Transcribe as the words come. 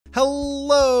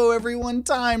Hello everyone,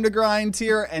 TimeToGrind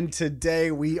here, and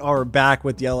today we are back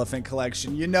with the Elephant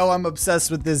Collection. You know I'm obsessed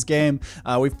with this game.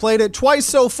 We've played it twice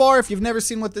so far. If you've never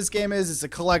seen what this game is, it's a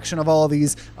collection of all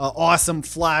these awesome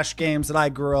Flash games that I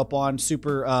grew up on,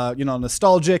 super,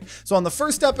 nostalgic. So on the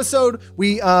first episode,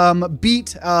 we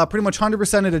beat pretty much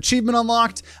 100% at Achievement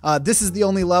Unlocked. This is the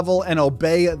only level, and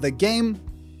obey the game.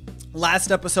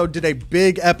 Last episode did a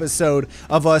big episode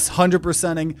of us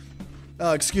 100%ing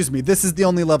this is the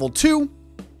only level 2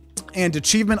 and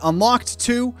achievement unlocked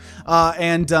 2.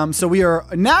 So we are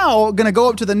now going to go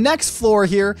up to the next floor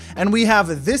here, and we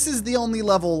have this is the only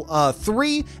level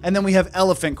 3, and then we have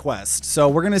Elephant Quest. So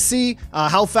we're going to see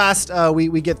how fast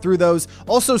we get through those.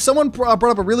 Also, someone brought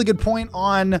up a really good point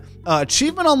on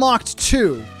achievement unlocked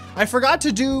 2. I forgot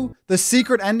to do the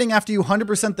secret ending after you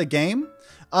 100% the game.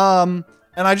 And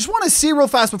I just want to see real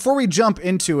fast before we jump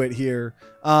into it here.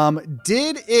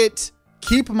 Did it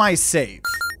keep my save?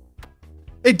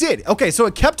 It did. Okay, so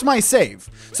it kept my save.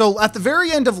 So at the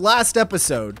very end of last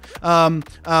episode, one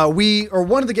of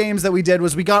the games that we did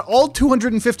was we got all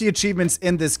 250 achievements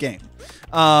in this game.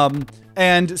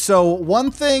 And so one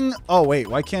thing, oh wait,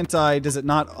 why can't I, does it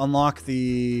not unlock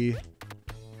the,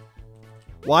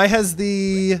 why has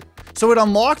the, so it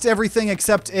unlocked everything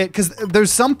except it, because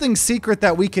there's something secret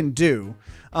that we can do,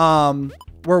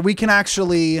 where we can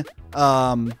actually,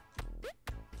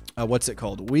 what's it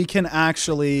called? We can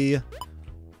actually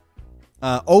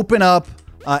open up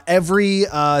every,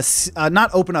 not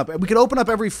open up, we can open up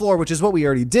every floor, which is what we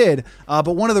already did.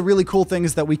 But one of the really cool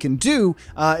things that we can do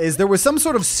is there was some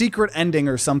sort of secret ending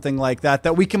or something like that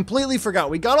that we completely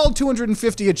forgot. We got all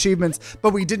 250 achievements,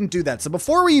 but we didn't do that. So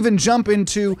before we even jump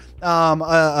into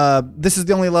this is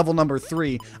the only level number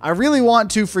 3, I really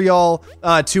want to, for y'all,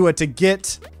 to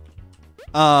get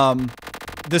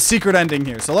the secret ending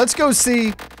here. So let's go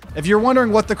see. If you're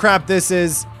wondering what the crap this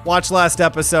is, watch last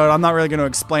episode. I'm not really going to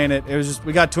explain it. It was just,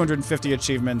 we got 250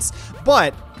 achievements,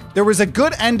 but there was a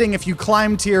good ending if you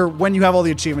climbed here when you have all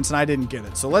the achievements, and I didn't get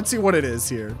it. So let's see what it is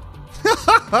here.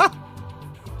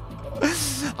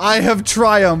 I have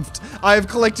triumphed. I have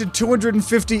collected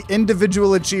 250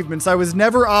 individual achievements. I was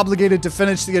never obligated to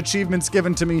finish the achievements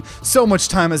given to me. So much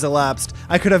time has elapsed.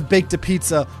 I could have baked a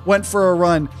pizza, went for a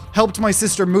run, helped my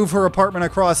sister move her apartment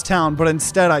across town, but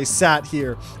instead I sat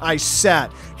here. I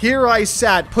sat. Here I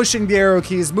sat, pushing the arrow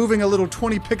keys, moving a little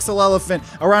 20-pixel elephant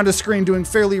around a screen, doing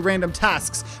fairly random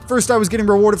tasks. First, I was getting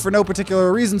rewarded for no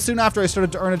particular reason. Soon after, I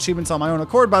started to earn achievements on my own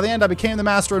accord. By the end, I became the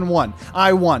master and won.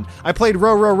 I won. I played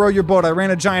row, row, row your boat. I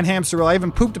ran a giant hamster wheel. I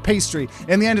even pooped a pastry.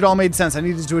 In the end, it all made sense. I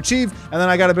needed to achieve, and then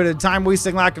I got a bit of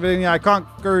time-wasting lack of it. I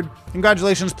conquered.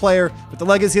 Congratulations, player. With the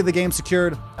legacy of the game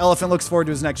secured, Elephant looks forward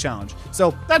to his next challenge.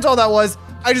 So that's all that was.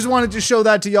 I just wanted to show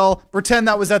that to y'all. Pretend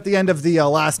that was at the end of the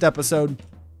last episode.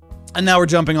 And now we're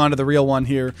jumping on to the real one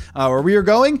here, where we are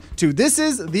going to This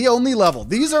Is the Only Level.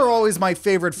 These are always my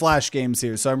favorite Flash games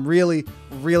here, so I'm really,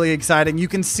 really excited. You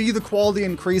can see the quality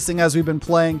increasing as we've been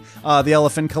playing the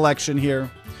Elephant Collection here.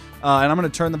 And I'm going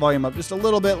to turn the volume up just a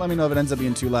little bit. Let me know if it ends up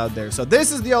being too loud there. So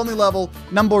this is the only level,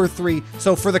 number 3.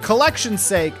 So for the collection's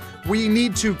sake, we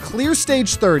need to clear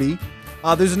stage 30.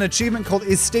 There's an achievement called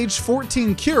Is Stage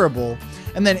 14 Curable?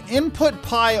 And then input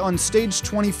pi on stage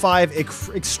 25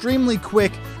 extremely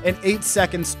quick in 8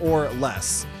 seconds or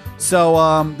less.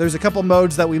 So there's a couple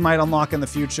modes that we might unlock in the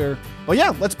future. But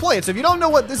yeah, let's play it. So if you don't know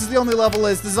what This Is the Only Level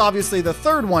is, this is obviously the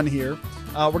third one here.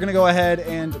 We're going to go ahead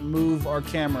and move our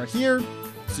camera here.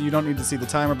 So you don't need to see the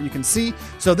timer, but you can see.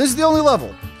 So this is the only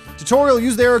level. Tutorial,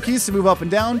 use the arrow keys to move up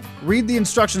and down. Read the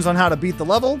instructions on how to beat the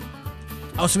level.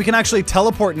 Oh, so we can actually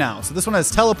teleport now. So this one has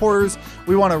teleporters.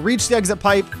 We want to reach the exit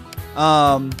pipe.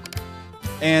 Then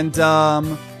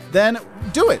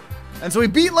do it. And so we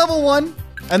beat level 1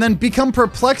 and then become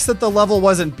perplexed that the level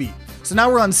wasn't beat. So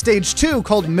now we're on stage 2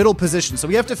 called middle position. So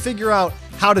we have to figure out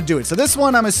how to do it. So this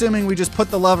one, I'm assuming we just put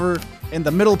the lever in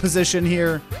the middle position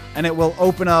here and it will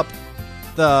open up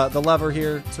the lever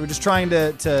here. So we're just trying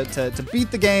to beat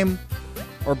the game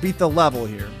or beat the level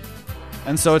here.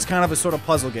 And so it's kind of a sort of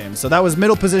puzzle game. So that was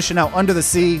middle position, now under the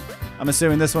sea. I'm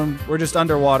assuming this one, we're just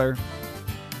underwater.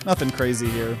 Nothing crazy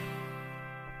here.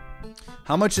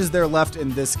 How much is there left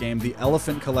in this game? The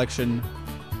Elephant Collection.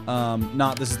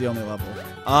 Not This Is the Only Level.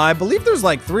 I believe there's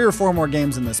like 3 or 4 more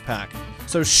games in this pack.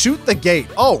 So shoot the gate.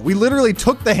 Oh, we literally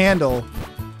took the handle.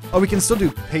 Oh, we can still do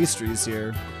pastries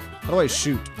here. How do I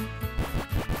shoot?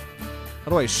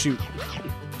 How do I shoot?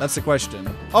 That's the question.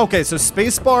 Okay, so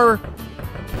spacebar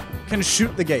can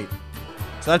shoot the gate.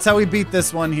 So that's how we beat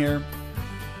this one here.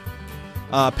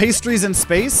 Pastries in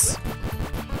space.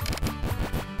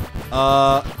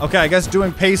 Okay, I guess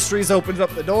doing pastries opened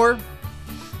up the door.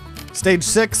 Stage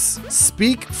 6,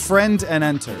 speak, friend, and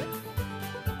enter.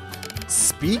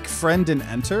 Speak, friend, and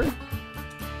enter?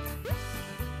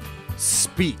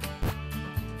 Speak.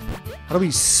 How do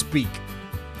we speak?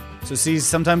 So see,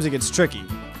 sometimes it gets tricky. You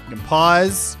can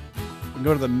pause. You can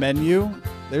go to the menu.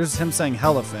 There's him saying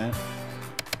helloaphant.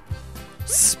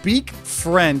 Speak,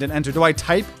 friend, and enter. Do I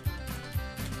type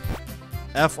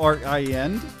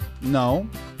F-R-I-N? No.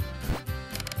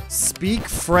 Speak,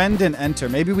 friend, and enter.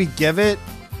 Maybe we give it...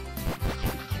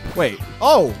 Wait.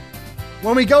 Oh!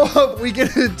 When we go up, we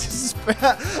get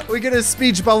a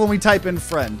speech bubble when we type in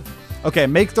friend. Okay,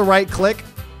 make the right click.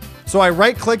 So I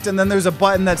right clicked and then there's a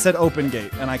button that said open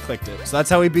gate and I clicked it. So that's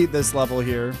how we beat this level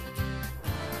here.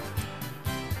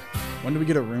 When do we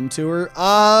get a room tour?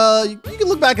 You can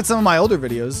look back at some of my older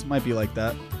videos. Might be like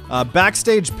that.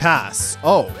 Backstage pass.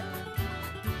 Oh.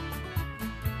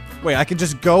 Wait, I could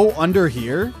just go under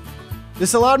here?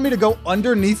 This allowed me to go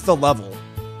underneath the level.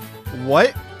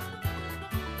 What?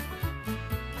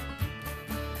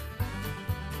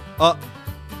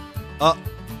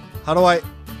 How do I...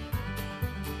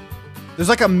 There's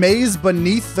like a maze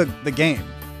beneath the game.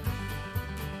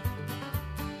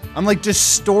 I'm like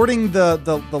distorting the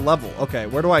level. Okay,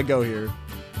 where do I go here?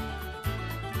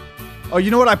 Oh, you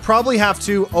know what? I probably have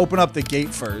to open up the gate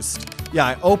first. Yeah,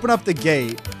 I open up the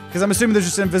gate because I'm assuming there's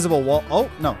just an invisible wall. Oh,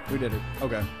 no, we did it.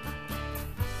 Okay.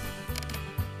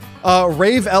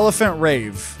 Rave, Elephant,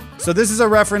 Rave. So this is a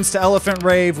reference to Elephant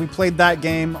Rave. We played that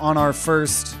game on our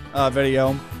first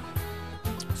video.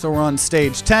 So we're on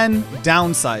stage 10,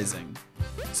 downsizing.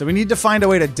 So we need to find a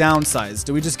way to downsize.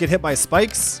 Do we just get hit by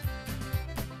spikes?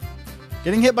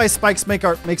 Getting hit by spikes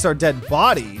makes our dead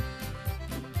body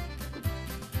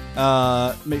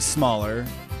smaller.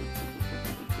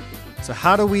 So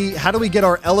how do we get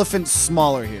our elephant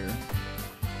smaller here?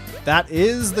 That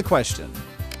is the question.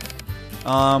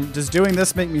 Does doing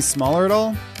this make me smaller at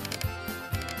all?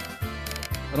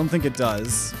 I don't think it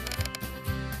does.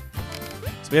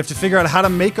 So we have to figure out how to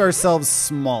make ourselves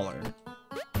smaller.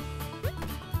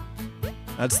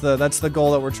 That's the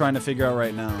goal that we're trying to figure out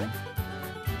right now.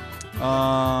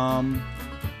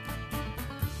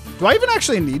 Do I even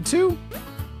actually need to?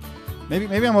 Maybe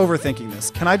I'm overthinking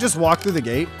this. Can I just walk through the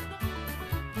gate?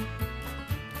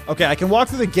 Okay, I can walk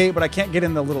through the gate, but I can't get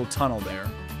in the little tunnel there.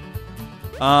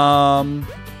 So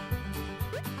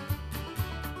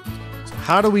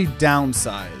how do we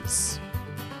downsize?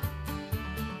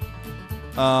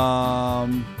 So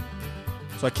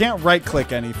I can't right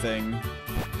click anything.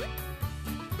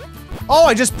 Oh,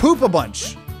 I just poop a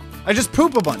bunch. I just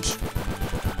poop a bunch.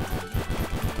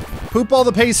 Poop all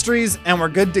the pastries and we're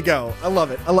good to go. I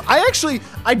love it.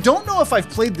 I don't know if I've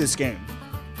played this game.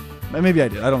 Maybe I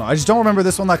did. I don't know. I just don't remember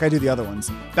this one like I do the other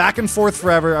ones. Back and forth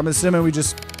forever. I'm assuming we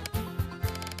just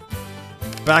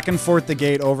back and forth the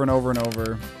gate over and over and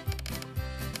over.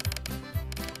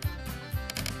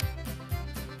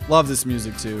 Love this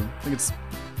music too. I think it's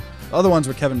the other ones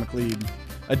were Kevin McLeod.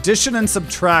 Addition and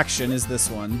subtraction is this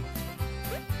one.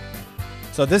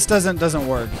 So this doesn't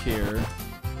work here.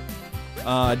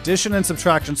 Addition and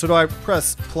subtraction. So do I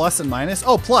press plus and minus?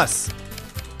 Oh, plus.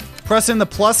 Pressing the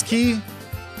plus key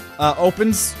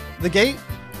opens the gate.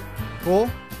 Cool.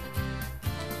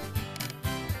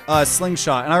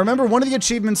 Slingshot. And I remember one of the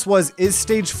achievements was, is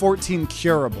stage 14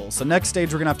 curable? So next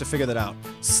stage, we're going to have to figure that out.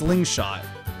 Slingshot.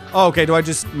 Oh, okay. Do I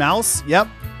just mouse? Yep.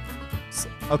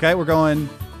 Okay, we're going...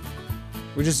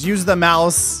 We just use the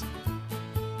mouse.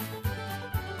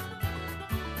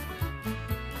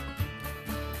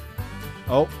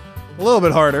 Oh, a little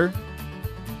bit harder.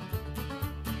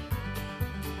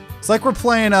 It's like we're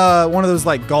playing one of those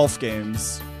like golf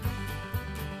games.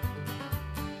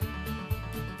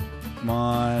 Come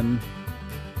on.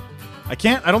 I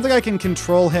don't think I can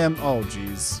control him. Oh,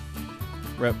 jeez.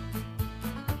 Rip.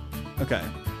 Okay.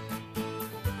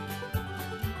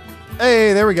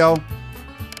 Hey, there we go.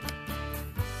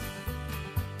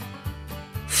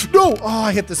 No! Oh,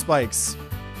 I hit the spikes.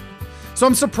 So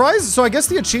I'm surprised. So I guess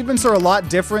the achievements are a lot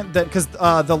different because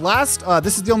the last,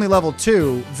 this is the only level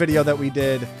 2 video that we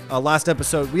did last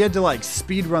episode. We had to like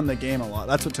speed run the game a lot.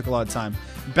 That's what took a lot of time.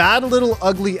 Bad little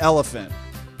ugly elephant.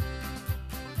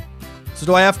 So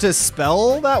do I have to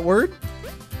spell that word?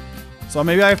 So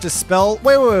maybe I have to spell,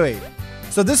 wait.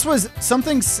 So this was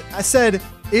something I said,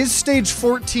 is stage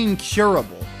 14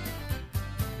 curable?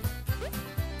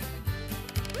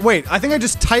 Wait, I think I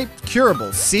just typed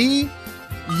curable.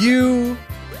 C-U...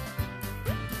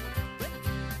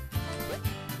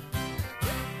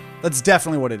 That's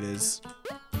definitely what it is.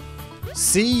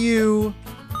 C-U-R-A...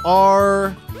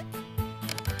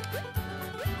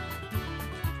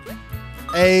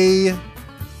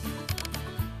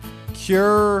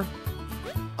 Cure...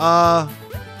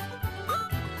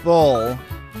 Bull.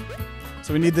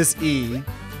 So we need this E.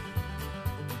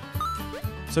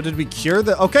 So did we cure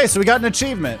the... Okay, so we got an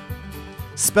achievement.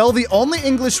 Spell the only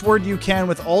English word you can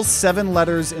with all 7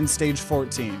 letters in stage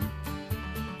 14.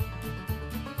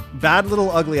 Bad little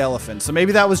ugly elephant. So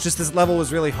maybe that was just this level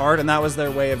was really hard and that was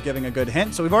their way of giving a good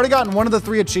hint. So we've already gotten one of the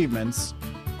 3 achievements.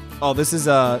 Oh, this is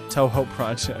a Toho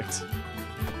project.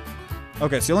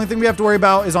 Okay, so the only thing we have to worry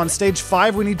about is on stage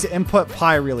 5, we need to input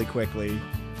pi really quickly.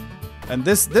 And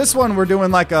this one, we're doing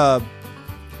like a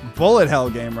bullet hell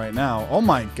game right now. Oh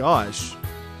my gosh.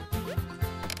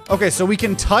 Okay, so we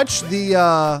can touch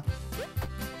the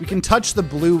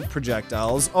blue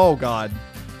projectiles. Oh god.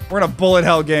 We're in a bullet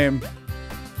hell game.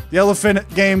 The elephant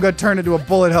game got turned into a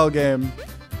bullet hell game.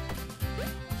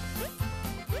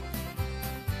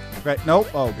 Right, nope.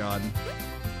 Oh god.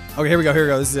 Okay, here we go, here we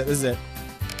go. This is it, this is it.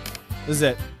 This is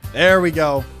it. There we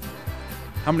go.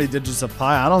 How many digits of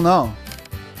pi? I don't know.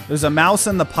 There's a mouse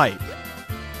in the pipe.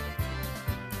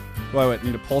 Wait,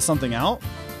 need to pull something out?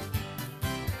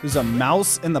 There's a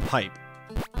mouse in the pipe.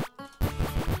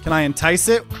 Can I entice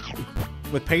it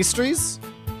with pastries?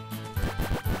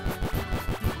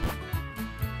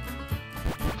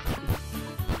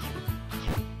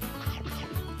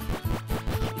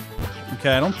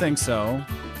 Okay, I don't think so.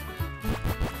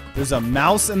 There's a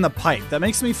mouse in the pipe. That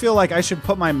makes me feel like I should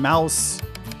put my mouse...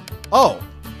 Oh!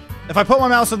 If I put my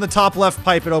mouse in the top left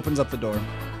pipe, it opens up the door.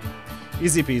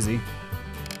 Easy peasy.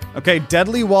 Okay,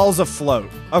 deadly walls afloat.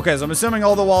 Okay, so I'm assuming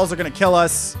all the walls are gonna kill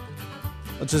us.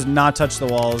 Let's just not touch the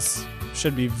walls.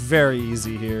 Should be very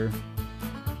easy here.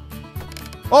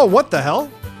 Oh, what the hell?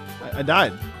 I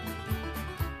died.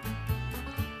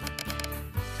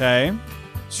 Okay.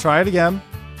 Let's try it again.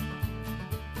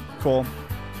 Cool.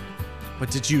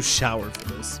 But did you shower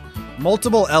for this?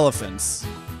 Multiple elephants.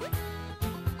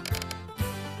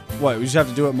 What, we just have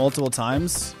to do it multiple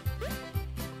times?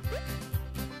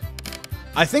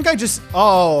 I think I just...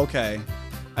 Oh, okay.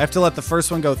 I have to let the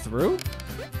first one go through?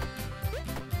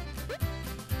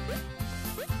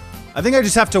 I think I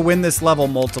just have to win this level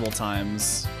multiple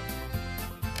times.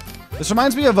 This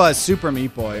reminds me of Super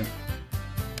Meat Boy.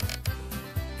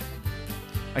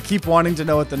 I keep wanting to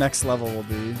know what the next level will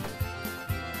be.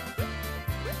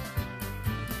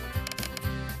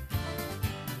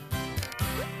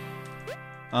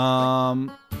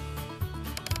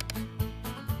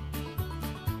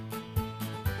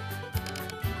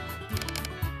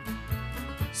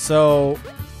 So,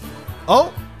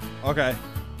 oh, okay,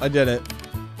 I did it.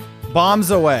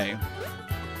 Bombs away.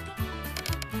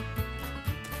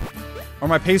 Are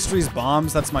my pastries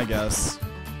bombs? That's my guess.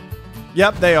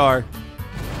 Yep, they are.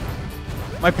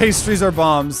 My pastries are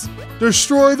bombs.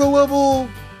 Destroy the level.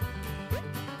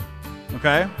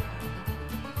 Okay.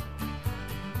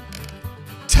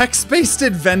 Text-based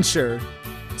adventure.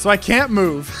 So I can't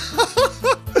move.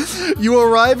 You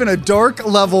arrive in a dark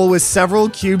level with several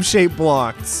cube-shaped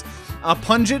blocks. A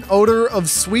pungent odor of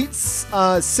sweet,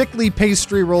 sickly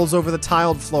pastry rolls over the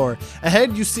tiled floor.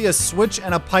 Ahead, you see a switch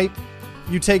and a pipe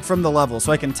you take from the level.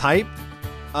 So I can type.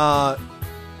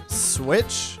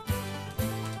 Switch.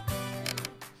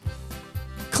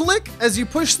 Click. As you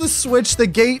push the switch, the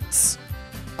gates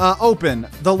open.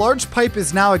 The large pipe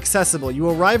is now accessible. You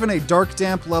arrive in a dark,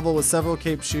 damp level with several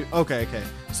cape shoot. Okay.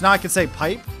 So now I can say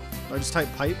pipe. Do I just type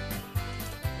pipe?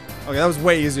 Okay, that was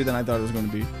way easier than I thought it was going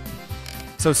to be.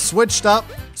 So switched up.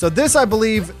 So this, I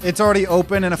believe, it's already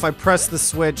open, and if I press the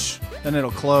switch, then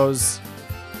it'll close.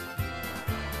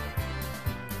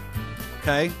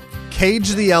 Okay.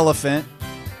 Cage the elephant.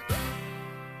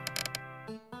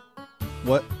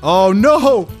 What? Oh,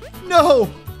 no! No!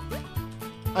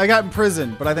 I got in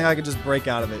prison, but I think I could just break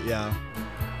out of it, yeah.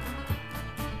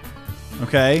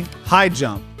 Okay. High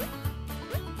jump.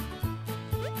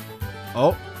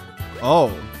 Oh.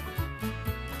 Oh.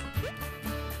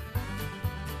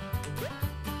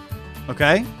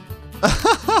 Okay.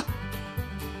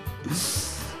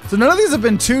 So none of these have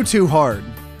been too hard.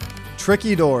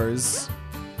 Tricky doors.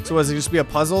 So was it just be a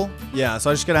puzzle? Yeah, so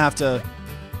I'm just gonna have to...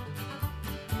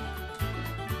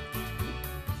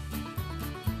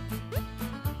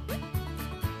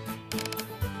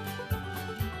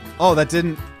 Oh, that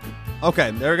didn't...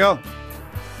 Okay, there we go.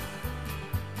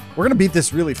 We're gonna beat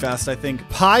this really fast, I think.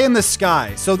 Pie in the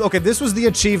sky. So, okay, this was the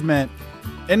achievement.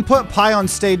 Input pi on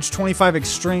stage 25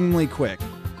 extremely quick.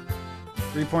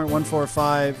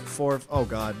 3.1454... Oh,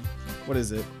 God. What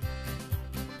is it?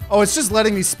 Oh, it's just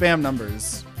letting me spam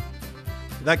numbers.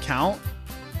 Did that count?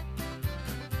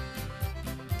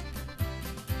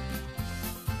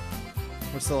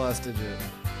 What's the last digit?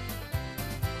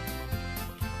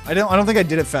 I don't think I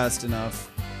did it fast enough.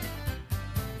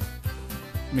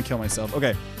 Let me kill myself.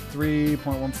 Okay,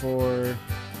 3.14.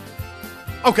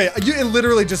 Okay, it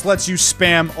literally just lets you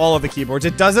spam all of the keyboards.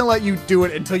 It doesn't let you do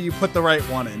it until you put the right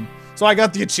one in. So I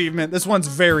got the achievement. This one's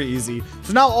very easy.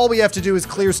 So now all we have to do is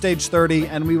clear stage 30,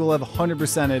 and we will have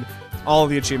 100%ed all of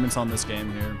the achievements on this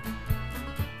game here.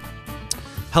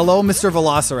 Hello, Mr.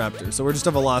 Velociraptor. So we're just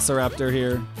a Velociraptor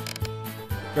here.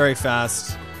 Very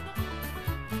fast.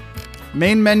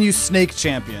 Main menu Snake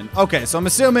Champion. Okay, so I'm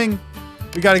assuming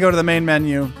we got to go to the main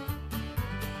menu.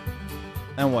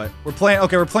 And what?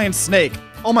 We're playing Snake.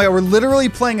 Oh my god, we're literally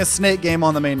playing a Snake game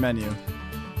on the main menu.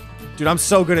 Dude, I'm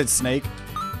so good at Snake.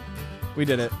 We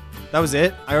did it. That was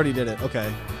it? I already did it.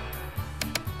 Okay.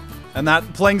 And that,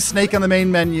 playing Snake on the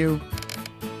main menu,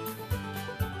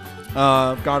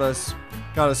 got us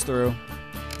through.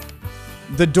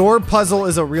 The door puzzle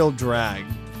is a real drag.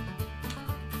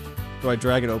 Do I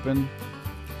drag it open?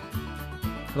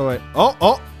 How do I...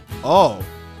 Oh.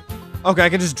 Okay, I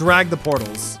can just drag the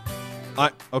portals.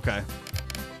 Okay.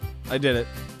 I did it.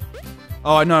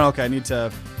 Oh, no, okay, I need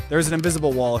to... There's an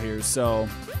invisible wall here, so...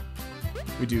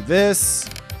 We do this,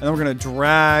 and then we're gonna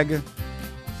drag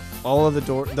all of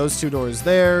those two doors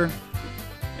there,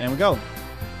 and we go.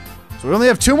 So we only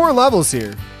have 2 more levels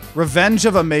here. Revenge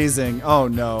of Amazing. Oh,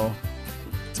 no.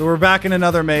 So we're back in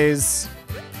another maze.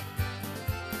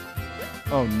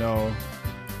 Oh, no.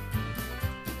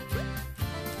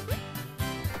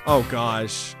 Oh,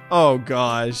 gosh. Oh,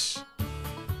 gosh.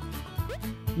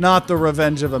 Not the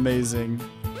Revenge of Amazing.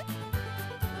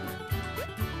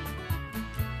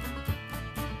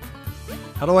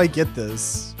 How do I get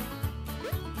this?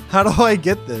 How do I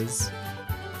get this?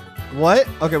 What?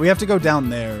 Okay, we have to go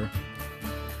down there.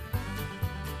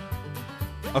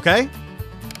 Okay.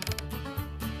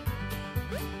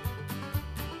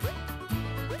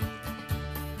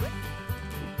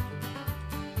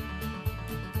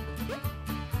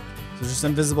 There's just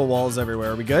invisible walls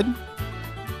everywhere. Are we good?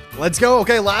 Let's go.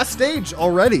 Okay, last stage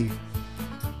already.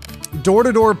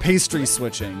 Door-to-door pastry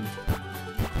switching.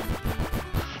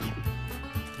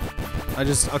 I'm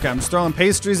just throwing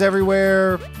pastries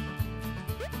everywhere.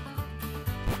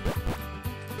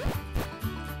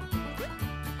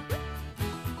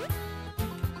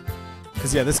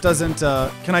 Because, yeah, this doesn't,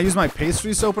 can I use my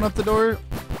pastries to open up the door?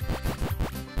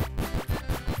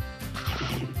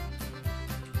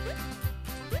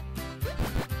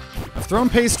 I've thrown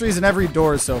pastries in every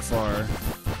door so far.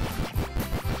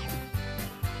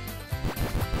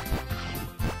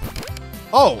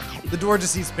 Oh, the door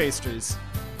just eats pastries.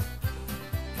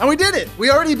 And we did it!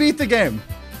 We already beat the game.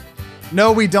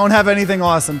 No, we don't have anything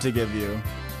awesome to give you.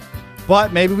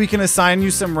 But maybe we can assign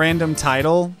you some random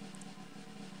title.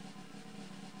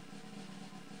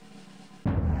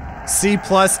 C+,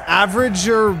 average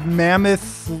your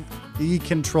mammoth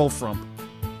control frump.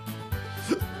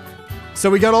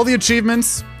 So we got all the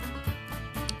achievements.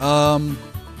 There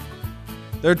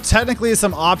technically is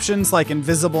some options like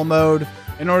invisible mode.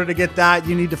 In order to get that,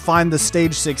 you need to find the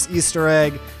stage 6 Easter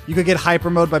egg. You could get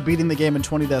hyper mode by beating the game in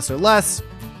 20 deaths or less.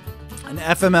 An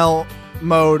FML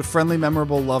mode, friendly,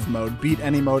 memorable, love mode. Beat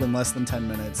any mode in less than 10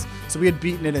 minutes. So we had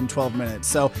beaten it in 12 minutes.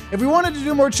 So if we wanted to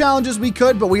do more challenges, we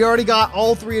could, but we already got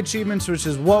all 3 achievements, which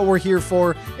is what we're here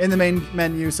for in the main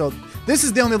menu. So this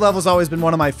is the only level's always been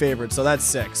one of my favorites, so that's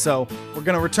sick. So we're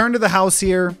going to return to the house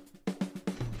here.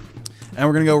 And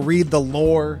we're going to go read the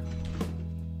lore.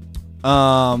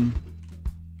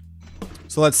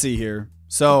 So let's see here.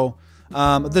 So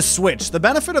the switch. The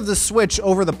benefit of the switch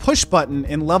over the push button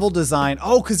in level design.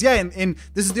 Oh, because yeah, in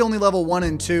this is the only level 1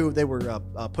 and 2 they were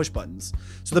push buttons.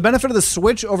 So the benefit of the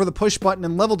switch over the push button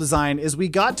in level design is we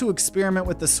got to experiment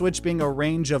with the switch being a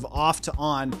range of off to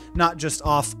on, not just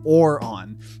off or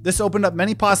on. This opened up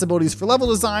many possibilities for level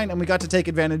design, and we got to take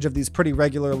advantage of these pretty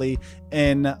regularly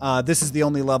in this is the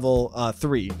only level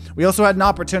 3. We also had an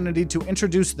opportunity to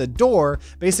introduce the door,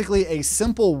 basically a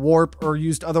simple warp or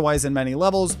used otherwise in many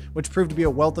levels, which proved to be a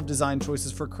wealth of design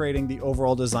choices for creating the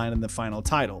overall design in the final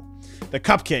title. The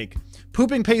cupcake.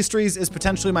 Pooping pastries is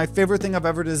potentially my favorite thing I've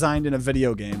ever designed in a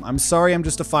video game. I'm sorry I'm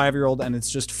just a 5-year-old and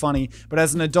it's just funny, but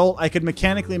as an adult, I could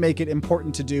mechanically make it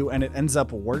important to do and it ends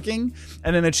up working,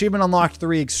 and an achievement unlocked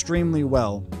 3 extremely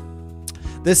well.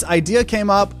 This idea came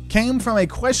from a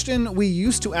question we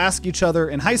used to ask each other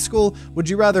in high school. Would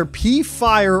you rather pee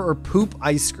fire or poop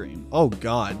ice cream? Oh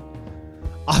God.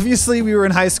 Obviously, we were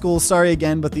in high school, sorry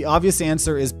again, but the obvious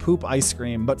answer is poop ice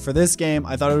cream. But for this game,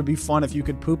 I thought it would be fun if you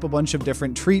could poop a bunch of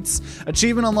different treats.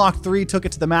 Achievement Unlocked 3 took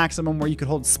it to the maximum where you could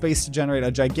hold space to generate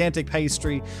a gigantic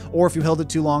pastry, or if you held it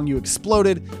too long, you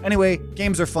exploded. Anyway,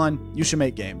 games are fun. You should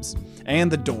make games.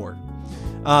 And the door.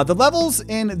 The levels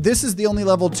in This Is the Only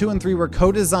Level 2 and 3 were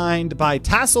co-designed by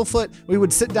Tasselfoot. We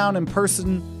would sit down in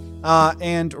person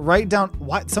and write down...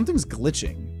 What? Something's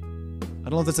glitching. I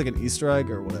don't know if that's like an Easter egg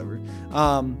or whatever.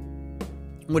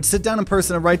 Would sit down in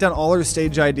person and write down all our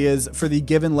stage ideas for the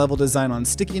given level design on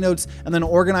sticky notes and then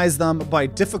organize them by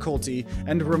difficulty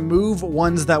and remove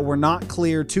ones that were not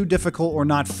clear, too difficult, or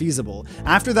not feasible.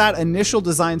 After that initial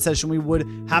design session, we would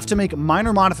have to make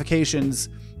minor modifications.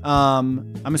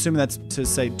 I'm assuming that's to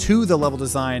say to the level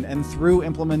design, and through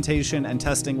implementation and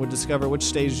testing would discover which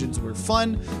stages were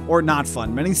fun or not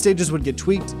fun. Many stages would get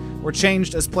tweaked or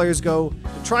changed as players go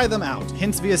to try them out.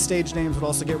 Hints via stage names would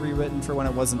also get rewritten for when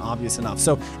it wasn't obvious enough.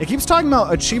 So it keeps talking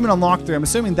about Achievement Unlocked 3. I'm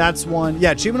assuming that's one. Yeah,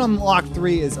 Achievement Unlocked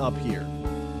 3 is up here.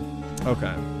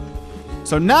 Okay.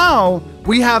 So now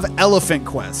we have Elephant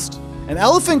Quest. And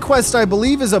Elephant Quest, I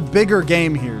believe, is a bigger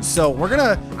game here. So we're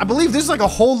gonna, I believe this is like a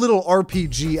whole little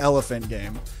RPG elephant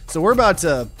game. So we're about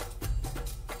to,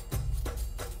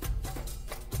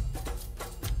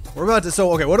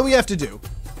 so okay, what do we have to do?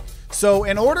 So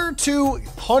in order to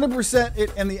 100%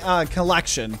 it in the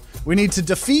collection, we need to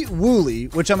defeat Wooly,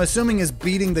 which I'm assuming is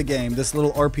beating the game, this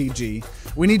little RPG.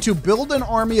 We need to build an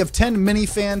army of 10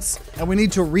 minifants, and we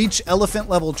need to reach elephant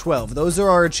level 12. Those are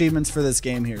our achievements for this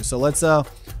game here. So let's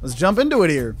jump into it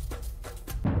here.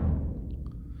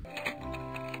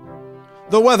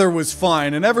 The weather was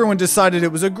fine, and everyone decided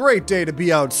it was a great day to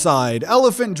be outside.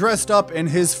 Elephant dressed up in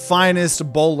his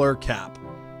finest bowler cap.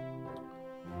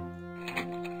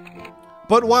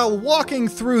 But while walking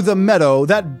through the meadow,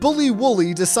 that bully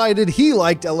Wooly decided he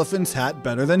liked Elephant's hat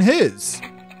better than his.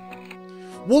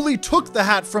 Wooly took the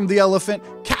hat from the elephant,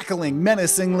 cackling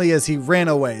menacingly as he ran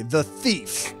away, the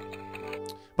thief.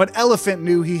 But Elephant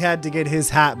knew he had to get his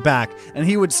hat back, and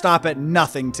he would stop at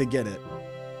nothing to get it.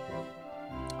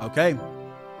 Okay,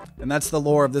 and that's the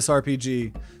lore of this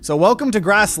RPG. So welcome to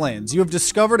Grasslands. You have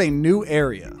discovered a new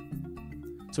area.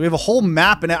 So we have a whole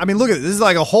map, and I mean, look at this. This is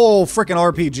like a whole freaking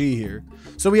RPG here.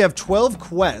 So we have 12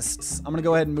 quests. I'm gonna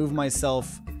go ahead and move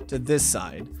myself to this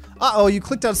side. Uh-oh, you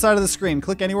clicked outside of the screen.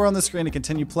 Click anywhere on the screen to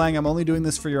continue playing. I'm only doing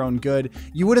this for your own good.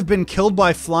 You would have been killed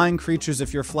by flying creatures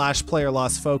if your Flash player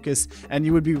lost focus, and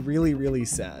you would be really, really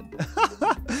sad.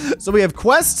 So we have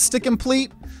quests to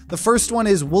complete. The first one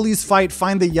is Wooly's Fight.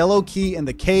 Find the yellow key in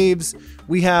the caves.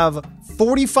 We have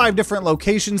 45 different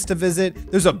locations to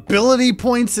visit. There's ability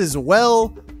points as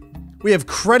well. We have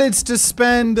credits to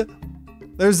spend.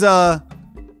 There's a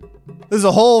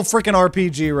whole freaking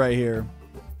RPG right here.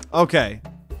 Okay.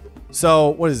 So,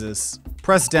 what is this?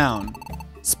 Press down.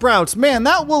 Sprouts. Man,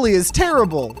 that Wooly is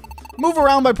terrible. Move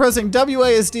around by pressing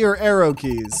WASD or arrow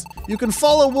keys. You can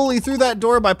follow Wooly through that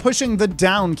door by pushing the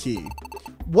down key.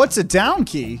 What's a down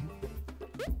key?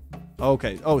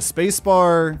 Okay. Oh,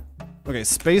 spacebar. Okay,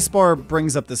 spacebar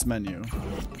brings up this menu.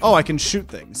 Oh, I can shoot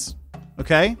things.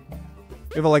 Okay.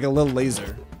 We have like a little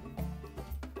laser.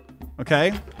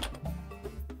 Okay.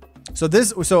 So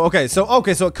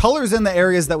it colors in the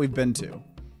areas that we've been to.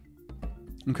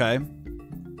 Okay.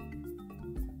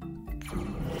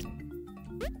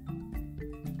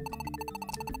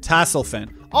 Tasselfant.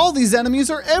 All these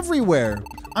enemies are everywhere.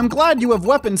 I'm glad you have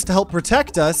weapons to help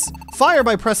protect us. Fire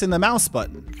by pressing the mouse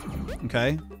button.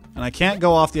 Okay. And I can't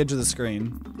go off the edge of the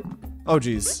screen. Oh,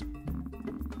 geez.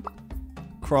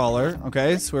 Crawler.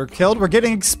 Okay, so we're killed. We're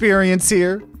getting experience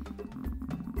here.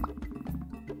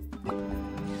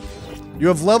 You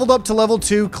have leveled up to level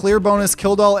 2. Clear bonus.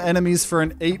 Killed all enemies for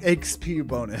an 8 XP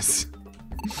bonus.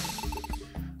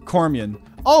 Cormian.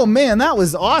 Oh man, that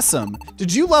was awesome.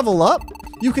 Did you level up?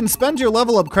 You can spend your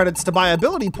level up credits to buy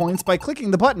ability points by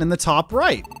clicking the button in the top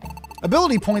right.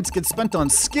 Ability points get spent on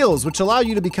skills, which allow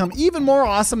you to become even more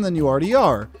awesome than you already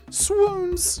are.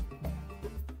 Swoons.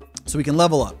 So we can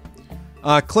level up.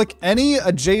 Click any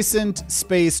adjacent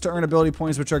space to earn ability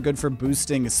points, which are good for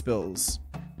boosting spills.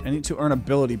 I need to earn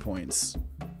ability points.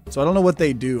 So I don't know what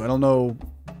they do. I don't know.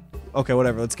 Okay,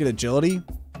 whatever. Let's get agility.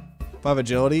 5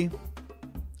 agility.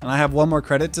 And I have 1 more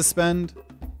credit to spend.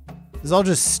 This is all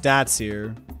just stats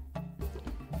here.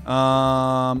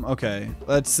 Okay.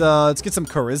 Let's get some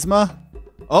charisma.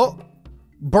 Oh,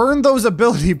 burn those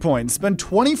ability points. Spend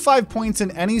 25 points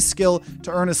in any skill to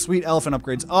earn a sweet elephant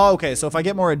upgrades. Oh, okay. So if I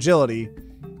get more agility,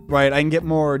 right, I can get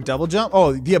more double jump.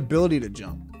 Oh, the ability to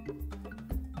jump.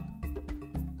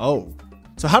 Oh,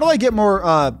 so how do I get more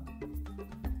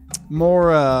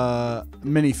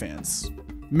minifans?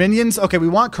 Minions. Okay, we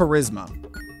want charisma.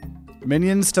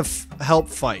 Minions to help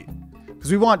fight,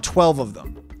 because we want 12 of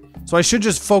them. So I should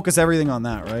just focus everything on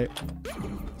that, right?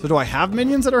 So do I have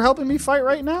minions that are helping me fight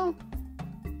right now?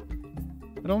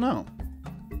 I don't know.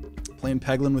 Playing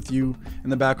Peglin with you in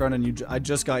the background, and I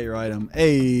just got your item.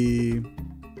 Hey.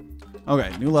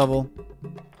 Okay, new level.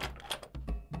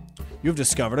 You've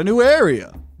discovered a new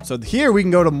area. So here we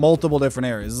can go to multiple different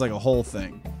areas. This is like a whole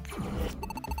thing.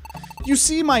 You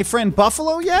see my friend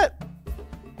Buffalo yet?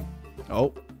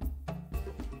 Oh.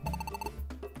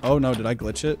 Oh no, did I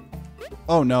glitch it?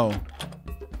 Oh no.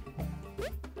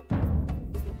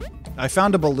 I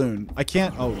found a balloon. I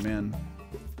can't, oh man.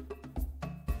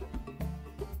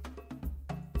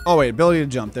 Oh wait, ability to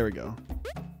jump, there we go.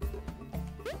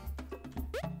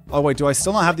 Oh wait, do I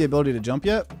still not have the ability to jump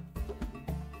yet?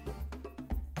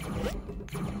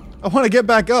 I want to get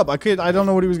back up. I don't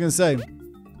know what he was gonna say.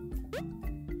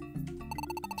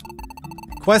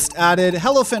 Quest added.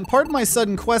 Helloaphant, pardon my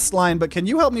sudden quest line, but can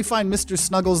you help me find Mr.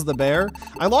 Snuggles the bear?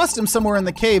 I lost him somewhere in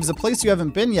the caves, a place you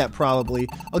haven't been yet, probably.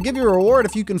 I'll give you a reward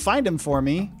if you can find him for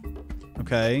me.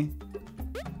 Okay.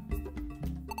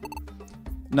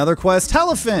 Another quest.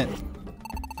 Helloaphant!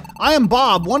 I am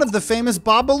Bob, one of the famous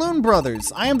Bob Balloon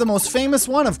brothers. I am the most famous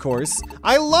one, of course.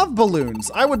 I love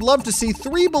balloons. I would love to see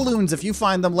 3 balloons. If you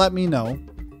find them, let me know.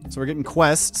 So we're getting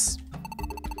quests.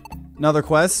 Another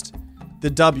quest. The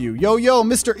W. Yo, yo,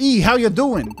 Mr. E, how you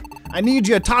doing? I need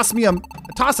you to toss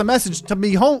a message to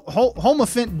me,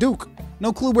 Helloaphant Duke.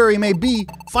 No clue where he may be.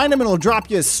 Find him and he'll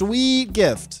drop you a sweet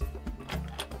gift.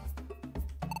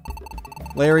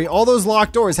 Larry, all those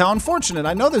locked doors. How unfortunate.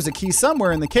 I know there's a key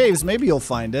somewhere in the caves. Maybe you'll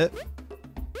find it.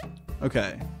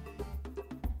 Okay.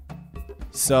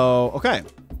 So, okay.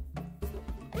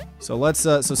 So let's,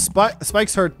 so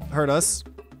Spikes hurt us.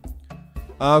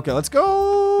 Okay, let's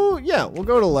go. Yeah, we'll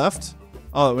go to the left.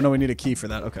 Oh, no, we need a key for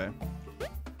that. Okay.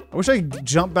 I wish I could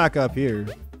jump back up here.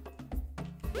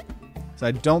 So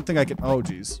I don't think I can. Oh,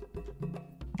 geez.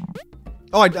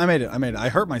 Oh, I made it. I made it. I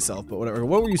hurt myself, but whatever.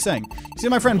 What were you saying? You see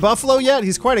my friend Buffalo yet?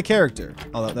 He's quite a character.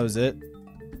 Oh, that was it?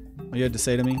 What you had to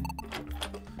say to me?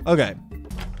 Okay.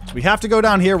 So we have to go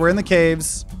down here. We're in the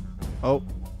caves. Oh.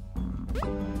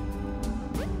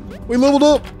 We leveled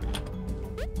up.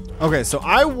 Okay, so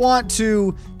I want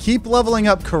to keep leveling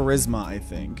up charisma, I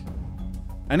think.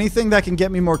 Anything that can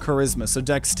get me more charisma. So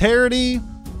dexterity.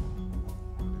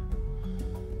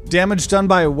 Damage done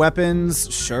by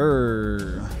weapons.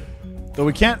 Sure. Though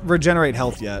we can't regenerate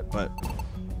health yet, but...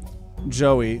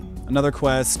 Joey. Another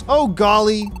quest. Oh,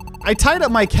 golly. I tied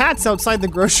up my cats outside the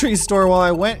grocery store while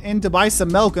I went in to buy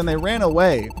some milk and they ran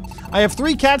away. I have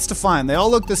 3 cats to find. They all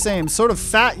look the same. Sort of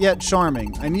fat yet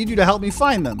charming. I need you to help me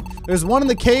find them. There's one in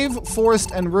the cave,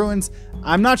 forest, and ruins.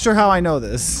 I'm not sure how I know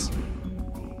this.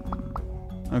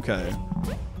 Okay.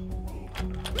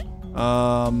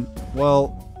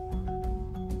 Well...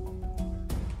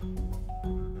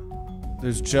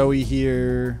 There's Joey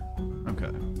here. Okay.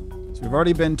 So we've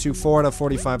already been to 4 out of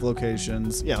 45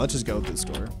 locations. Yeah, let's just go to this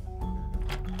door.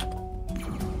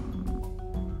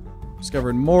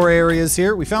 Discovered more areas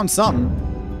here. We found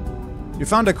something. We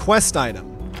found a quest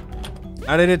item.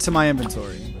 Added it to my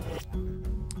inventory.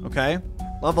 Okay.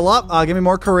 Level up. Give me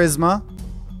more charisma.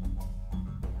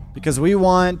 Because we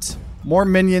want more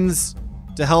minions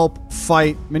to help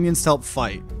fight. Minions to help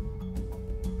fight.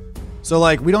 So,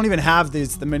 like, we don't even have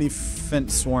the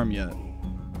mini-fint swarm yet.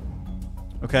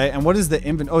 Okay, and what is the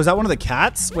oh, is that one of the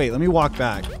cats? Wait, let me walk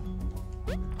back.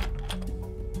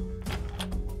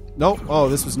 Nope. Oh,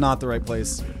 this was not the right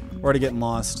place. We're already getting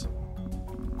lost.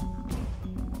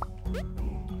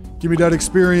 Give me that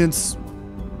experience.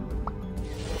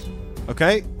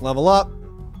 Okay, level up.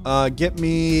 Get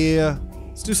me...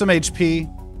 let's do some HP.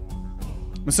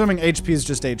 I'm assuming HP is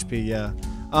just HP, yeah.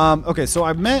 Okay, so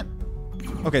I meant...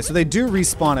 Okay, so they do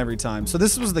respawn every time. So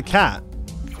this was the cat.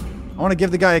 I want to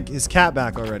give the guy his cat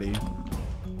back already.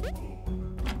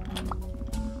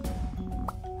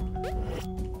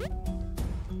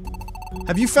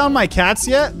 Have you found my cats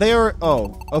yet? They are... Oh,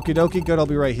 okie dokie, good, I'll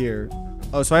be right here.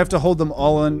 Oh, so I have to hold them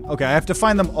all in... Okay, I have to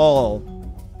find them all.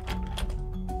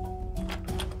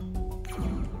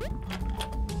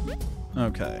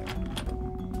 Okay.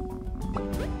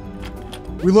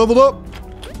 We leveled up!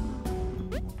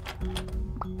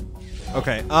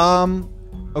 Okay,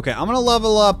 okay, I'm gonna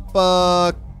level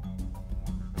up,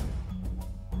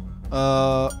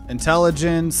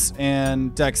 intelligence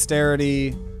and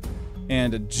dexterity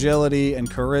and agility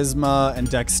and charisma and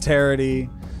dexterity.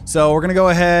 So we're gonna go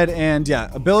ahead and, yeah,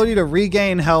 ability to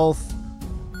regain health.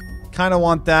 Kind of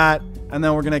want that. And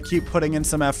then we're gonna keep putting in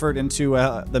some effort into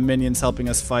the minions helping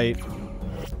us fight.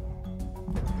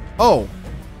 Oh!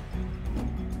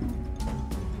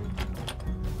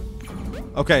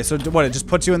 Okay, so what, it just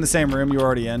puts you in the same room you're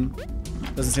already in?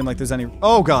 Doesn't seem like there's any...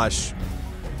 Oh, gosh.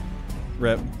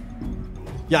 RIP.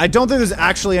 Yeah, I don't think there's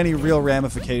actually any real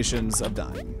ramifications of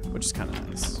dying. which is kind of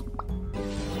nice.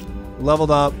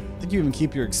 Leveled up. I think you even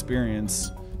keep your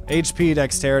experience. HP,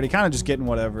 dexterity, kind of just getting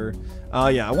whatever.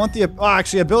 Yeah, I want the... Oh,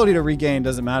 actually, ability to regain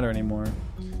doesn't matter anymore.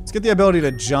 Let's get the ability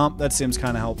to jump. That seems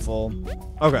kind of helpful.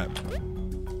 Okay.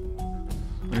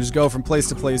 We just go from place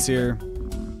to place here.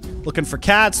 Looking for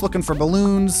cats, looking for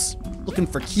balloons, looking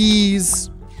for keys.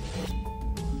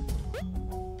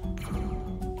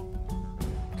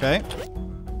 Okay.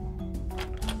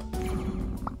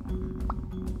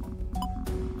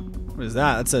 What is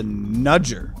that? That's a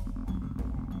nudger.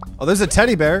 Oh, there's a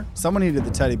teddy bear. Someone needed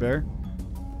the teddy bear.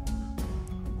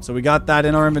 So we got that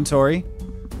in our inventory.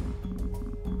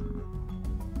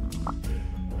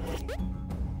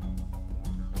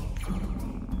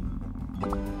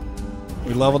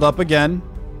 We leveled up again.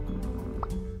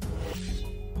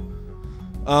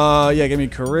 Yeah, give me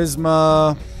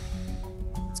charisma.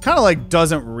 It's kind of like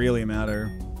doesn't really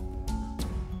matter.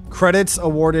 Credits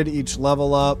awarded each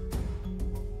level up.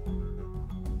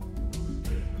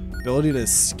 Ability to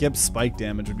skip spike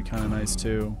damage would be kind of nice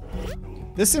too.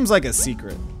 This seems like a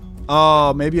secret.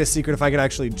 Oh, maybe a secret if I could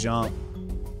actually jump.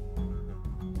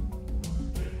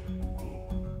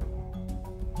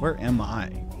 Where am I?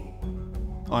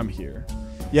 Oh, I'm here.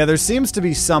 Yeah, there seems to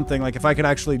be something, like if I could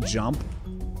actually jump.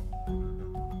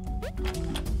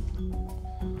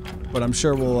 But I'm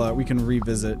sure we can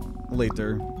revisit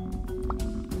later.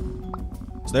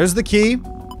 So there's the key.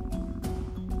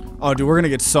 Oh, dude, we're gonna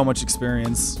get so much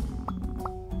experience.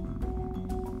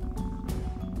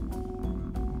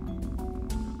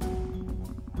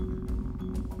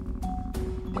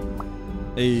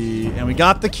 Hey, and we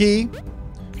got the key.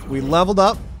 We leveled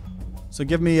up. So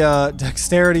give me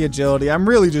dexterity, agility. I'm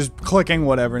really just clicking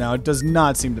whatever now. It does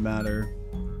not seem to matter.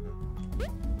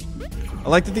 I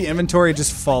like that the inventory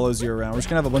just follows you around. We're just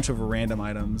gonna have a bunch of random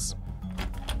items.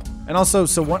 And also,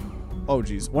 so one... Oh,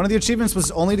 geez. One of the achievements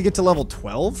was only to get to level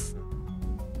 12?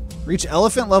 Reach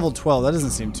elephant level 12. That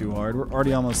doesn't seem too hard. We're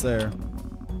already almost there.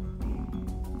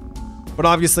 But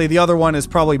obviously, the other one is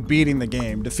probably beating the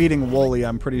game. Defeating Wooly,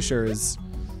 I'm pretty sure, is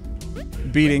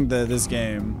beating this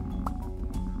game.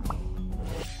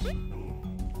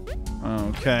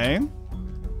 Okay.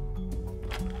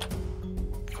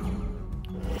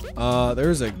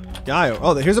 There's a guy.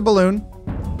 Oh, here's a balloon.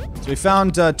 So we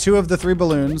found 2 of the 3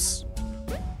 balloons.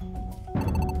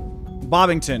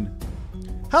 Bobbington.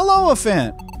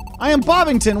 Helloaphant. I am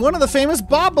Bobbington, one of the famous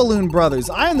Bob Balloon brothers.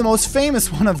 I am the most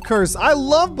famous one, of course. I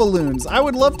love balloons. I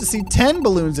would love to see 10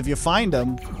 balloons if you find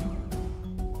them.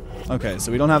 Okay,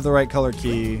 so we don't have the right color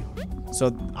key.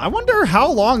 So I wonder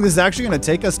how long this is actually going to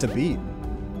take us to beat.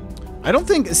 I don't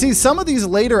think... See, some of these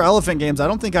later elephant games, I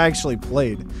don't think I actually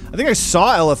played. I think I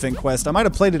saw Elephant Quest. I might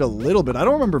have played it a little bit. I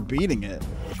don't remember beating it.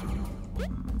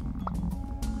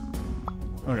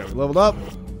 Okay, we leveled up.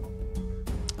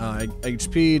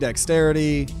 HP,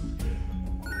 dexterity.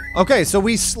 Okay, so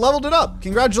we leveled it up.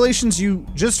 Congratulations, you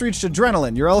just reached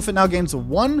adrenaline. Your elephant now gains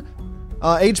 1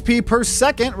 HP per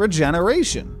second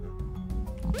regeneration.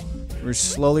 We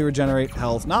slowly regenerate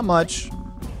health. Not much,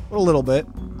 but a little bit.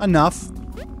 Enough.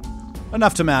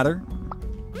 Enough to matter.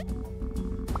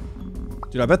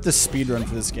 Dude, I bet the speedrun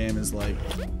for this game is like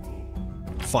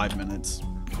 5 minutes.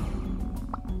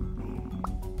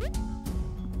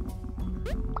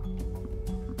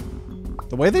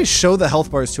 The way they show the health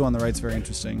bars too on the right is very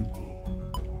interesting.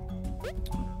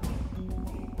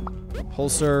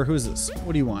 Pulsar, who's this?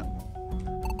 What do you want?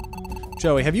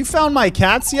 Joey, have you found my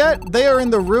cats yet? They are in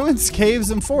the ruins, caves,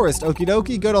 and forest. Okie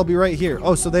dokie, good, I'll be right here.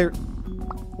 Oh, so they're...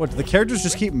 What, do the characters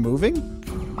just keep moving?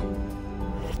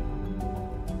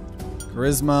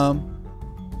 Charisma.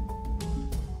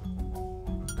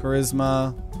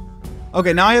 Charisma.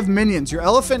 Okay, now I have minions. Your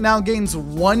elephant now gains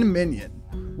 1 minion.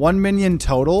 1 minion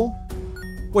total?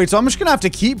 Wait, so I'm just gonna have to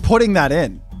keep putting that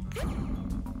in.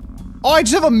 Oh, I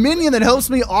just have a minion that helps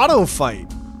me auto-fight.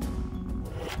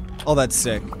 Oh, that's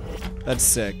sick. That's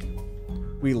sick.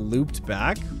 We looped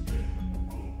back?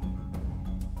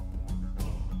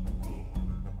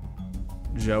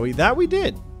 Joey, that we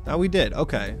did. That we did.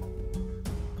 Okay.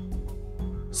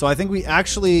 So I think we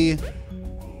actually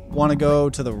want to go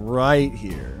to the right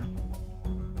here.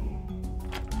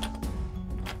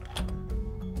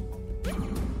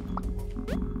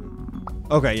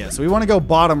 Okay, yeah, so we want to go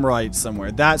bottom right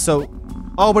somewhere.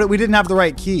 Oh, but we didn't have the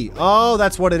right key. Oh,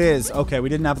 that's what it is. Okay, we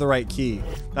didn't have the right key.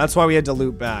 That's why we had to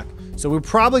loop back. So we're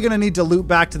probably going to need to loop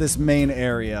back to this main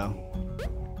area.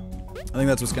 I think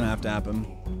that's what's going to have to happen.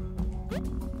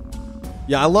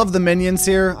 Yeah, I love the minions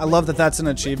here. I love that that's an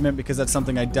achievement because that's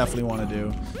something I definitely want to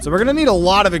do. So we're going to need a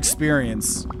lot of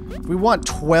experience. We want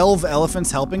 12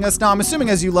 elephants helping us. Now, I'm assuming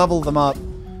as you level them up,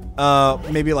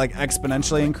 maybe like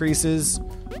exponentially increases.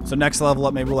 So next level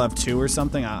up, maybe we'll have 2 or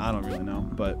something. I don't really know,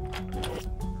 but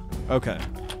okay.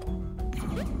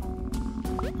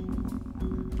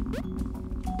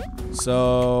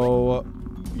 So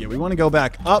yeah, we want to go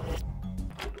back up.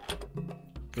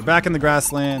 We're back in the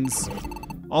grasslands.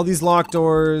 All these locked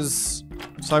doors. I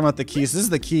was talking about the keys. This is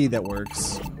the key that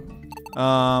works.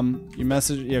 You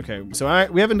message. Yeah, okay. So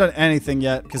we haven't done anything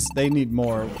yet because they need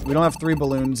more. We don't have 3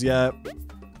 balloons yet.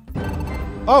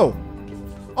 Oh.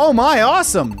 Oh my,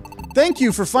 awesome. Thank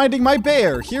you for finding my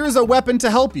bear. Here is a weapon to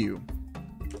help you.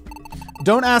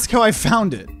 Don't ask how I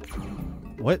found it.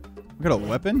 What? We got a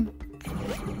weapon?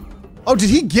 Oh, did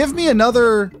he give me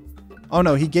another? Oh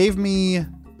no, he gave me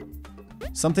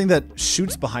something that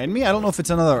shoots behind me. I don't know if it's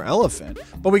another elephant,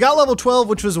 but we got level 12,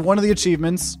 which was one of the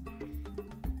achievements.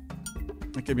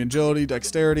 That gave me agility,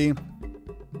 dexterity.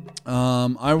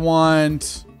 I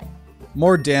want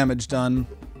more damage done.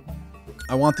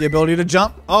 I want the ability to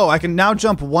jump. Oh, I can now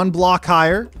jump 1 block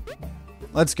higher.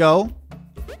 Let's go.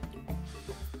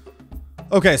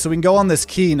 Okay, so we can go on this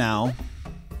key now.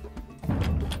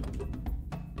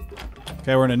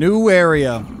 Okay, we're in a new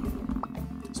area.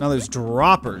 So now there's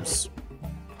droppers.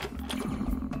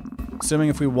 Assuming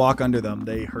if we walk under them,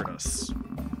 they hurt us.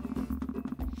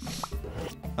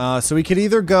 So we could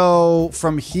either go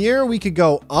from here, we could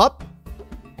go up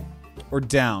or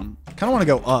down. I kind of want to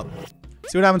go up.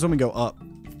 See what happens when we go up.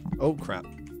 Oh, crap.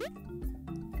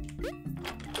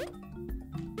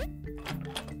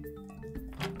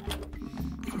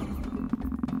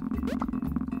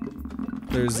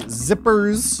 There's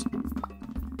zippers.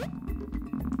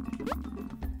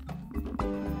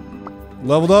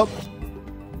 Leveled up.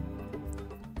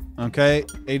 Okay,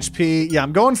 HP. Yeah,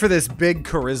 I'm going for this big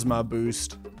charisma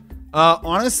boost.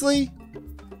 Honestly,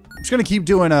 I'm just gonna keep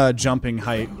doing a jumping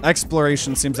height.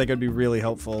 Exploration seems like it'd be really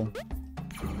helpful.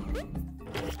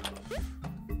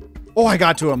 Oh, I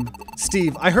got to him.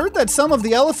 Steve, I heard that some of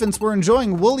the elephants were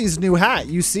enjoying Woolie's new hat.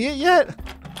 You see it yet?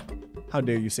 How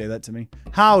dare you say that to me?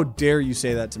 How dare you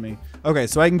say that to me? Okay,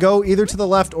 so I can go either to the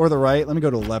left or the right. Let me go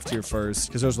to the left here first,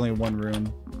 because there's only 1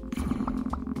 room.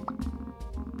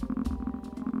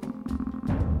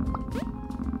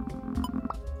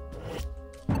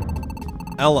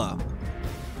 Ella.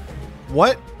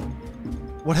 What?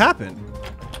 What happened?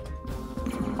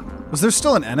 Was there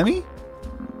still an enemy?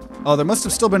 Oh, there must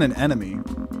have still been an enemy.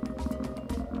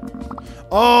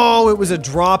 Oh, it was a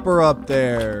dropper up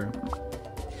there.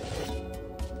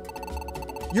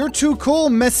 You're too cool,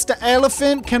 Mr.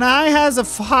 Elephant. Can I has a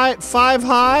 5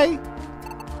 high?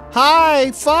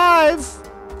 High 5.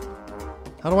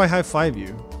 How do I high 5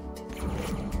 you?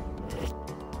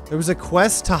 There was a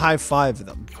quest to high 5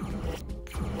 them.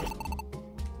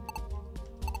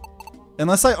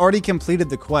 Unless I already completed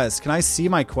the quest. Can I see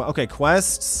my quest? Okay,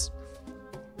 quests.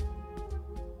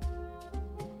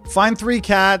 Find 3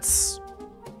 cats.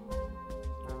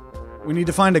 We need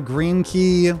to find a green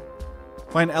key.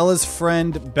 Find Ella's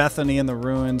friend Bethany in the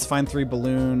ruins. Find 3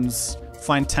 balloons.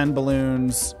 Find 10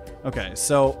 balloons. Okay,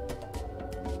 so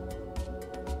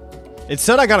it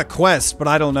said I got a quest, but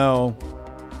I don't know.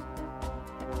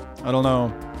 I don't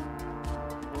know.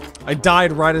 I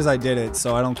died right as I did it,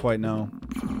 so I don't quite know.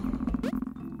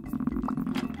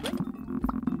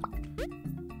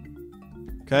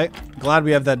 Okay, glad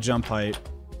we have that jump height.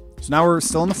 So now we're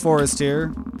still in the forest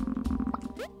here.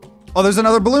 Oh, there's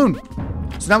another balloon.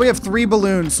 So now we have 3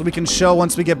 balloons, so we can show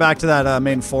once we get back to that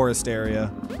main forest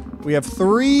area. We have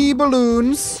 3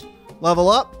 balloons. Level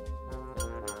up.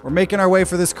 We're making our way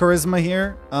for this charisma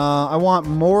here. I want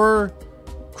more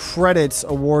credits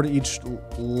award each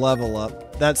level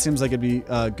up. That seems like it'd be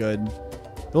good.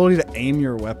 Ability to aim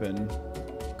your weapon.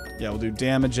 Yeah, we'll do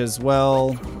damage as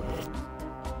well.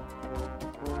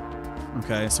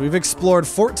 Okay, so we've explored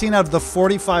 14 out of the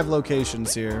 45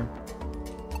 locations here.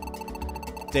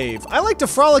 Dave, I like to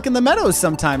frolic in the meadows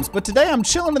sometimes, but today I'm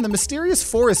chilling in the mysterious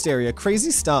forest area. Crazy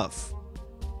stuff.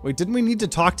 Wait, didn't we need to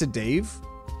talk to Dave?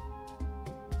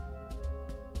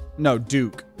 No,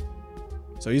 Duke.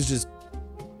 So he's just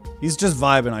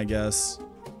vibing, I guess.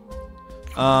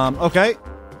 Okay.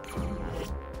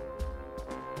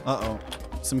 Uh-oh.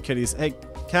 Some kitties. Hey,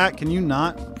 cat, can you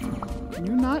not? Can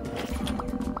you not?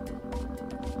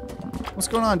 What's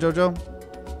going on, Jojo?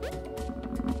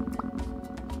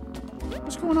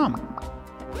 What's going on?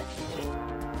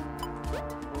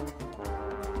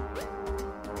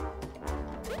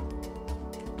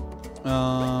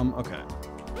 Okay.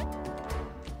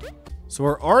 So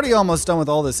we're already almost done with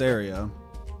all this area.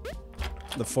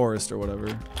 The forest or whatever.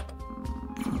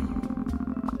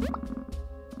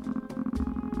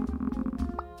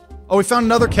 Oh, we found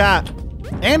another cat.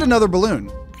 And another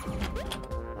balloon.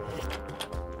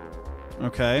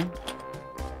 Okay.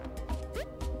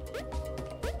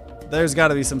 There's got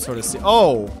to be some sort of...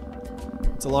 Oh!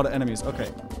 It's a lot of enemies. Okay.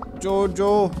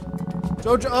 Jojo.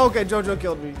 Jojo. Oh, okay, Jojo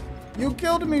killed me. You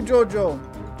killed me, Jojo.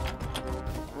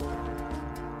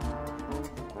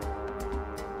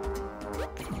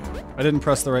 I didn't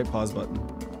press the right pause button.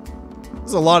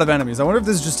 There's a lot of enemies. I wonder if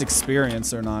this is just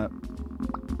experience or not.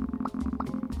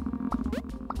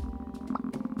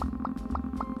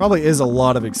 Probably is a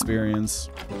lot of experience.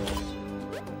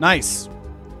 Nice.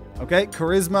 Okay,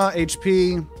 charisma,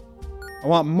 HP. I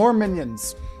want more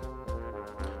minions.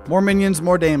 More minions,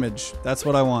 more damage. That's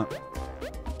what I want.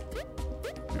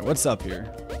 Okay, what's up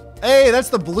here? Hey, that's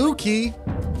the blue key.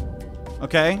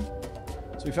 Okay.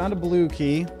 So we found a blue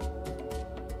key.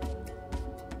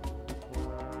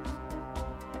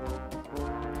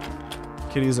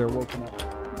 Kitties are woken up.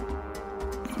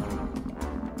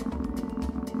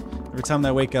 Every time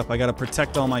they wake up, I gotta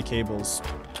protect all my cables.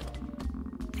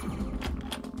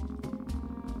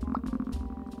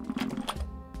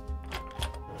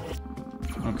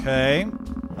 Okay.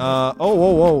 Oh,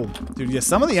 whoa, whoa. Dude, yeah,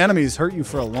 some of the enemies hurt you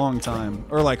for a long time.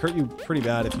 Or, like, hurt you pretty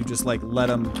bad if you just, like, let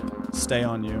them stay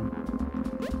on you.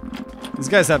 These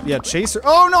guys have, yeah, chaser.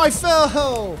 Oh, no, I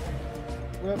fell!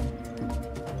 Rip.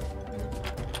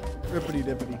 Rippity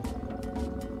dippity.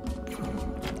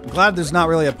 I'm glad there's not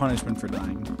really a punishment for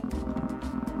dying.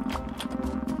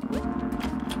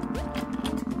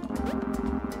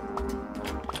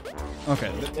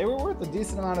 Okay, they were worth a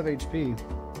decent amount of HP.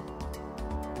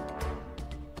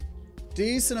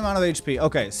 Decent amount of HP.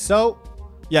 Okay, so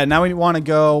yeah, now we want to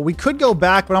go. We could go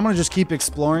back, but I'm gonna just keep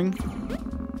exploring,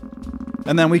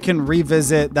 and then we can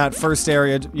revisit that first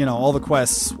area. You know, all the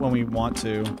quests when we want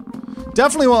to.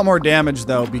 Definitely want more damage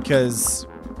though, because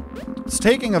it's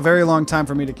taking a very long time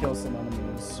for me to kill some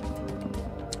enemies.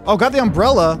 Oh, got the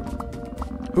umbrella.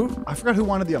 Who? I forgot who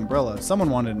wanted the umbrella. Someone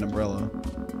wanted an umbrella.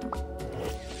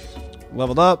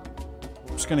 Leveled up.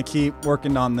 Just gonna keep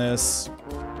working on this.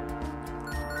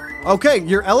 Okay,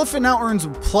 your elephant now earns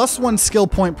 +1 skill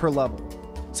point per level.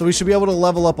 So we should be able to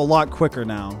level up a lot quicker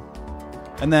now.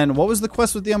 And then, what was the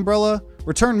quest with the umbrella?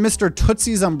 Return Mr.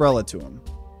 Tootsie's umbrella to him.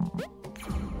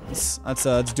 It's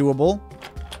doable.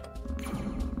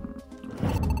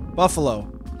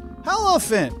 Buffalo.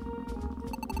 Helloaphant!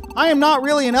 I am not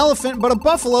really an elephant, but a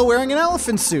buffalo wearing an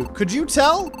elephant suit. Could you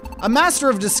tell? A master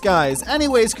of disguise.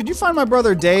 Anyways, could you find my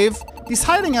brother Dave? He's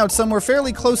hiding out somewhere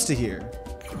fairly close to here.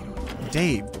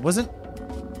 Dave, wasn't...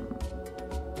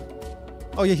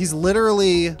 Oh yeah, he's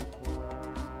literally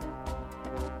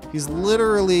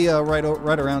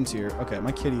right around here. Okay,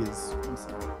 my kitty is...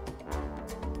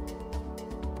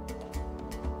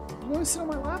 You want to sit on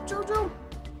my lap, Jojo?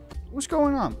 What's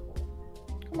going on?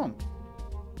 Come on.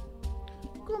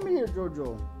 Come here,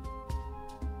 Jojo.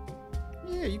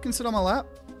 Yeah, you can sit on my lap.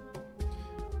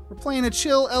 We're playing a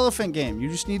chill elephant game. You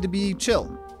just need to be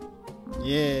chill.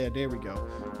 Yeah, there we go.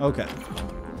 Okay.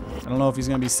 I don't know if he's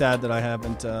going to be sad that I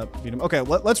haven't beat him. Okay,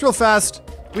 let's real fast.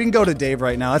 We can go to Dave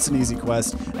right now. That's an easy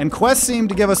quest. And quests seem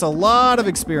to give us a lot of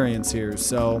experience here,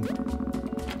 so...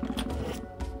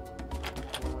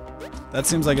 That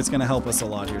seems like it's going to help us a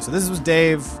lot here. So this was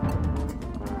Dave.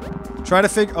 Try to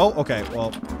figure... Oh, okay,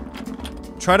 well...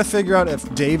 Try to figure out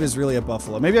if Dave is really a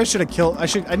buffalo. Maybe I should have killed...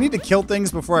 I need to kill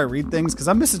things before I read things, because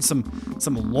I'm missing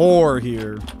some lore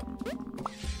here.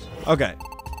 Okay.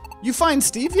 You find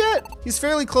Steve yet? He's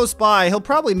fairly close by. He'll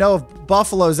probably know if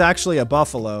Buffalo's actually a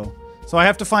buffalo. So I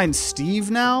have to find Steve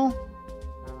now?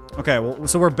 Okay, well,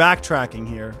 so we're backtracking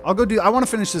here. I'll go do... I want to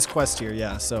finish this quest here,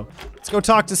 yeah. So let's go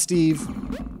talk to Steve.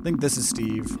 I think this is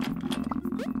Steve.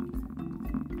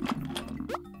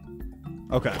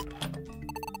 Okay.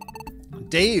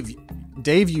 Dave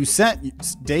you sent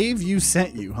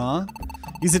you, huh?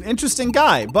 He's an interesting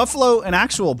guy. Buffalo, an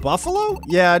actual buffalo?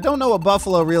 Yeah, I don't know what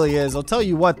buffalo really is. I'll tell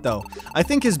you what, though. I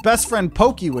think his best friend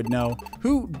Pokey would know.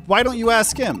 Why don't you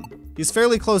ask him? He's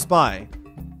fairly close by.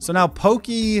 So now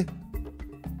Pokey...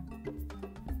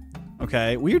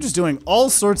 Okay, we're just doing all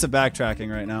sorts of backtracking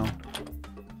right now.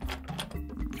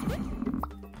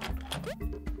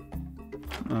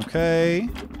 Okay.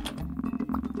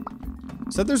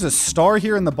 Said there's a star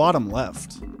here in the bottom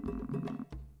left.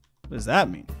 What does that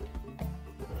mean?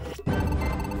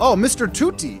 Oh, Mr.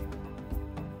 Tutti.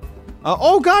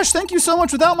 Oh gosh, thank you so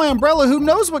much. Without my umbrella, who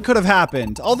knows what could have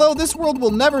happened? Although this world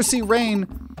will never see rain,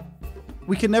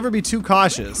 we can never be too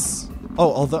cautious.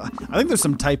 Oh, although I think there's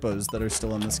some typos that are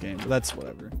still in this game, but that's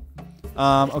whatever.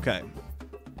 Okay.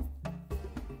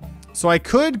 So I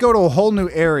could go to a whole new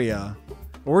area,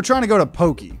 but we're trying to go to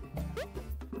Pokey.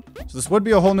 So this would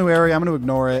be a whole new area. I'm going to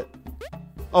ignore it.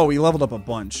 Oh, we leveled up a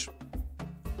bunch.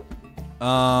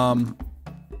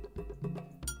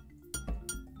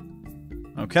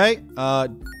 Okay.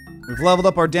 We've leveled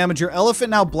up our damage. Your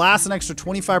elephant now blasts an extra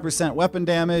 25% weapon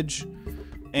damage.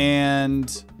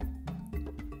 And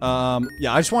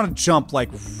yeah, I just want to jump like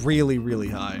really, really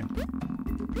high.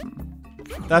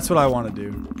 That's what I want to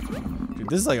do. Dude,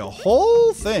 this is like a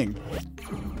whole thing.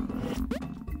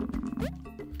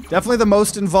 Definitely the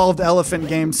most involved elephant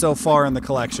game so far in the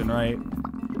collection, right?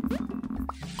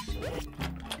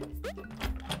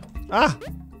 Ah!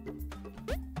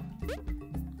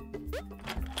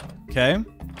 Okay.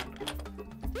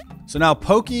 So now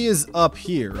Pokey is up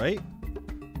here, right?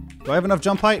 Do I have enough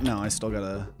jump height? No, I still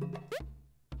gotta...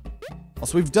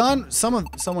 Also, we've done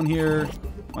someone here.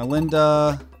 My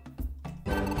Linda.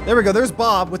 There we go. There's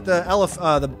Bob with the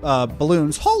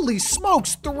balloons. Holy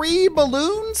smokes, 3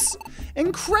 balloons?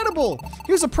 Incredible.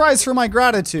 Here's a prize for my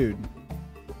gratitude.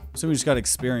 So we just got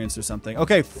experience or something.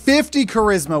 Okay, 50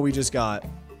 charisma we just got.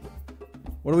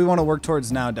 What do we want to work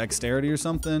towards now? Dexterity or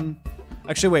something?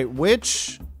 Actually, wait,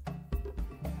 which...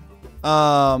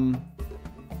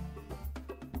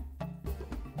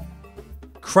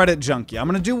 Credit junkie. I'm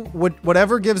gonna do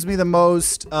whatever gives me the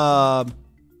most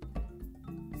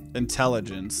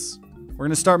intelligence. We're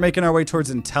gonna start making our way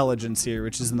towards intelligence here,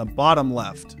 which is in the bottom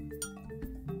left.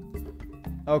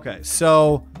 Okay,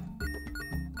 so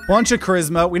bunch of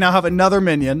charisma. We now have another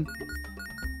minion.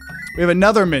 We have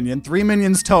another minion. 3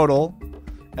 minions total.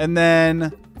 And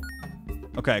then...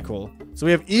 Okay, cool. So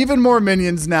we have even more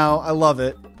minions now. I love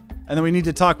it. And then we need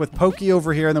to talk with Pokey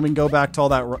over here, and then we can go back to all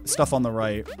that stuff on the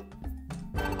right.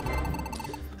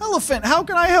 Elephant, how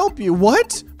can I help you?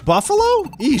 What? Buffalo?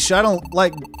 Eesh, I don't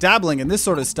like dabbling in this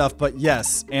sort of stuff, but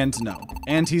yes and no.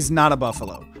 And he's not a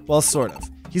buffalo. Well, sort of.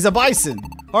 He's a bison.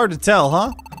 Hard to tell,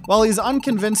 huh? Well, he's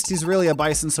unconvinced he's really a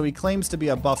bison, so he claims to be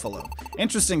a buffalo.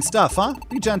 Interesting stuff, huh?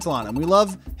 Be gentle on him. We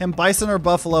love him bison or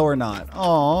buffalo or not.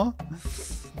 Aww.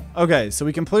 Okay, so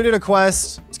we completed a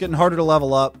quest. It's getting harder to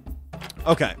level up.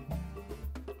 Okay.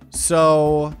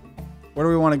 So, where do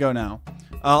we want to go now?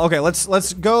 Okay,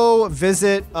 let's go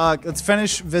visit. Let's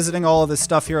finish visiting all of this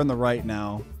stuff here on the right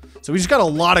now. So we just got a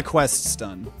lot of quests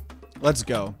done. Let's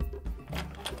go.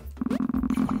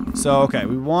 So okay,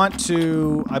 we want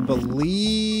to, I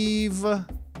believe.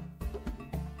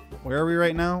 Where are we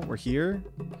right now? We're here.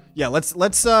 Yeah, let's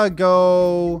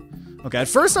go. Okay, at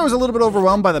first I was a little bit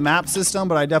overwhelmed by the map system,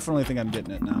 but I definitely think I'm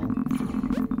getting it now.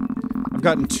 I've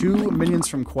gotten 2 minions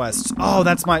from quests. Oh,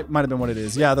 that's might have been what it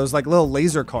is. Yeah, those like little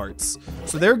laser carts.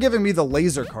 So they're giving me the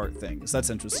laser cart things.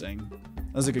 That's interesting.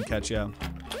 That was a good catch, yeah.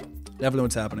 Definitely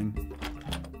what's happening.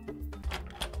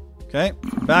 Okay,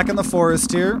 back in the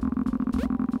forest here.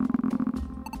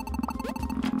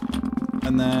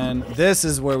 And then this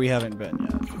is where we haven't been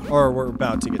yet. Or we're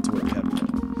about to get to where we haven't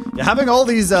been. Yeah, having all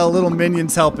these little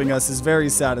minions helping us is very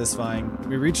satisfying.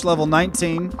 We reached level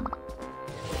 19.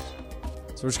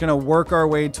 So we're just gonna work our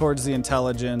way towards the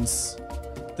intelligence.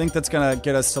 I think that's gonna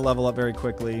get us to level up very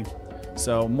quickly.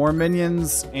 So more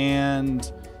minions and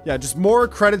yeah, just more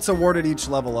credits awarded each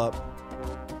level up.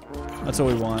 That's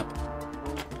what we want.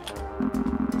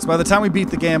 So by the time we beat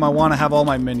the game, I want to have all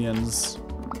my minions.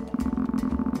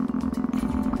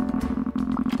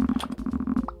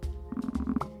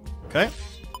 Okay.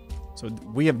 So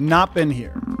we have not been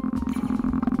here.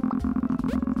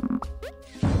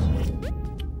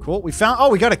 Cool. We found... Oh,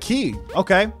 we got a key.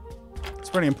 Okay.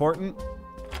 It's pretty important.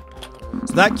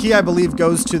 So that key, I believe,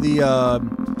 goes to the...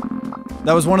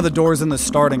 that was one of the doors in the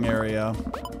starting area.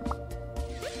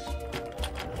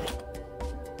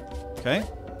 Okay.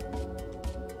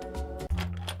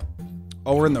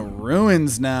 Oh, we're in the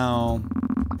ruins now.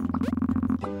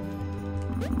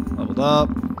 Leveled up.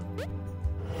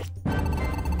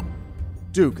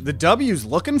 Duke, the W's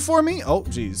looking for me? Oh,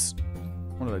 geez.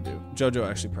 What did I do? Jojo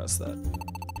actually pressed that.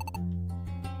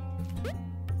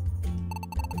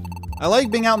 I like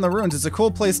being out in the ruins. It's a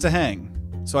cool place to hang.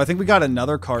 So I think we got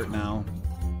another cart now.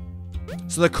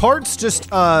 So the carts just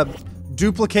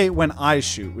duplicate when I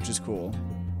shoot, which is cool.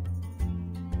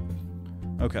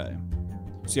 Okay.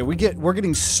 So yeah, we're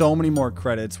getting so many more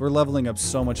credits. We're leveling up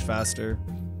so much faster.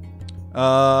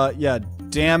 Yeah,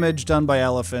 damage done by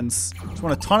elephants. Just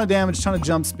want a ton of damage, ton of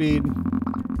jump speed.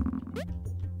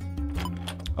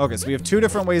 Okay, so we have 2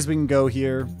 different ways we can go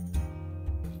here.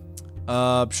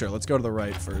 Sure, let's go to the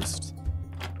right first.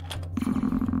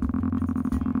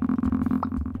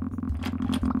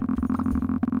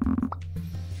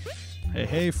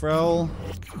 Hey, Frel.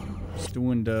 Just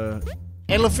doing the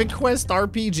Elephant Quest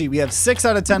RPG. We have 6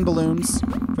 out of 10 balloons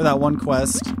for that one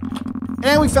quest.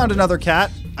 And we found another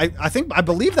cat. I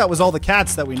believe that was all the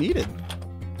cats that we needed.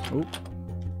 Oh.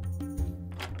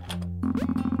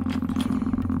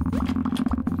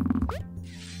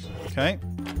 Okay.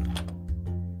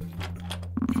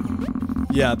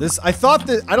 Yeah, I thought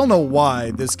that, I don't know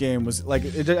why this game was, like,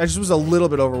 I just was a little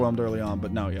bit overwhelmed early on,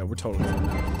 but no, yeah, we're totally fine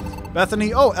now.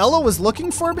 Bethany, oh, Ella was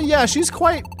looking for me? Yeah, she's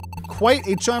quite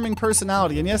a charming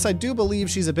personality, and yes, I do believe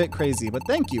she's a bit crazy, but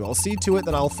thank you. I'll see to it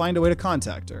that I'll find a way to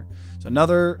contact her. So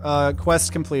another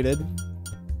quest completed.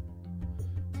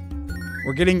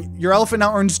 We're getting, your elephant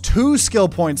now earns 2 skill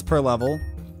points per level.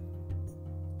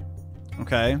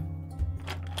 Okay.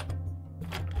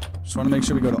 Just want to make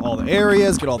sure we go to all the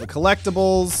areas, get all the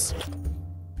collectibles.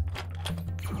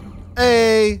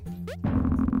 Hey!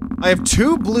 I have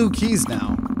 2 blue keys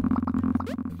now.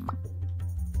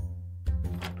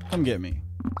 Come get me.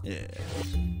 Yeah.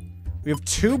 We have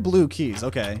 2 blue keys.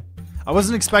 Okay. I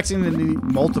wasn't expecting to need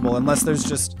multiple unless there's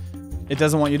just... It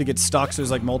doesn't want you to get stuck, so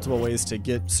there's like multiple ways to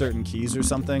get certain keys or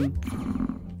something.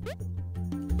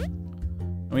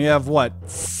 And we have,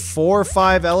 what, 4 or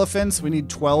 5 elephants? We need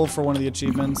 12 for one of the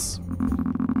achievements.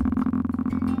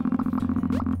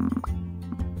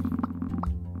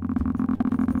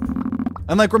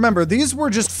 And like, remember, these were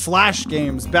just Flash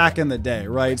games back in the day,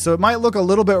 right? So it might look a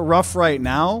little bit rough right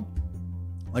now.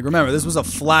 Like, remember, this was a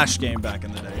Flash game back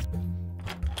in the day.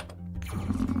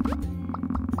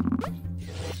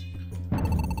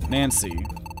 Nancy.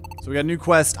 So we got a new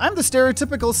quest. I'm the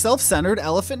stereotypical self-centered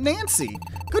elephant Nancy.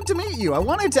 Good to meet you. I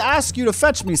wanted to ask you to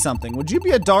fetch me something. Would you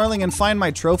be a darling and find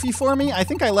my trophy for me? I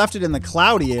think I left it in the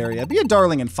cloudy area. Be a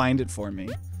darling and find it for me.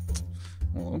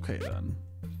 Well, okay then.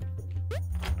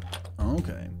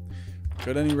 Okay.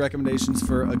 Got any recommendations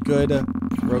for a good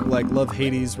roguelike? Love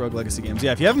Hades Rogue Legacy games.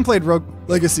 Yeah, if you haven't played Rogue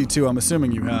Legacy 2, I'm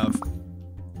assuming you have.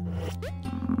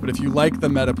 But if you like the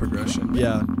meta progression,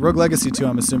 yeah. Rogue Legacy 2,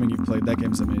 I'm assuming you've played. That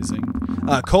game's amazing.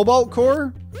 Cobalt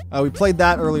Core, we played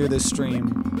that earlier this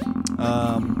stream.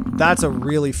 That's a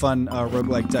really fun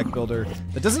roguelike deck builder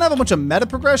that doesn't have a bunch of meta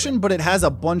progression, but it has a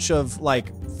bunch of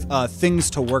like things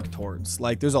to work towards.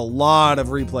 Like there's a lot of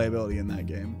replayability in that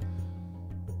game.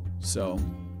 So,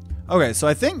 okay, so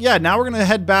I think, yeah, now we're gonna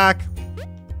head back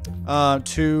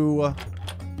to...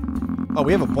 Oh,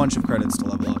 we have a bunch of credits to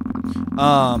level up.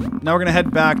 Now we're gonna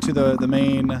head back to the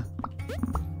main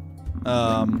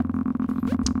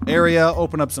area,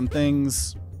 open up some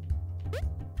things.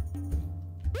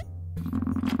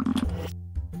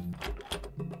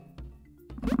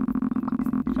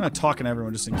 Kind of talking to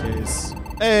everyone just in case.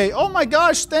 Hey, oh my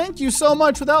gosh, thank you so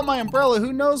much. Without my umbrella,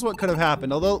 who knows what could have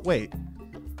happened? Although, wait.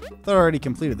 I thought I already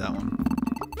completed that one.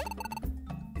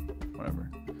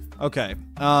 Whatever. Okay.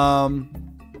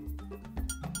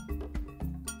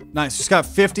 Nice. Just got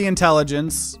 50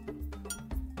 intelligence.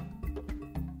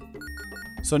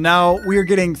 So now we are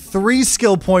getting 3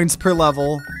 skill points per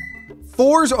level.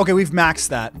 4's... Okay, we've maxed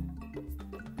that.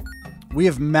 We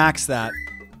have maxed that.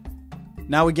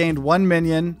 Now we gained 1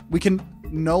 minion. We can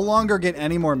no longer get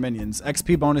any more minions.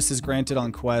 XP bonus is granted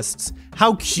on quests.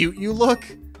 How cute you look.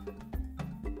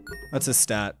 That's a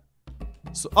stat.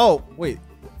 So, oh, wait.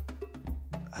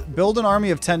 Build an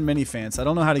army of 10 minifants. I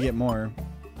don't know how to get more.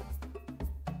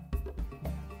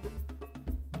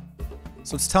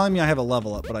 So it's telling me I have a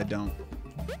level up, but I don't.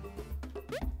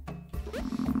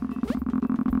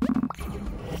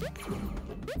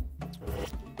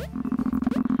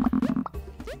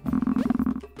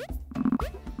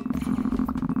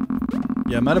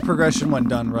 Yeah, meta progression when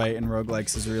done right in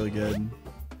roguelikes is really good.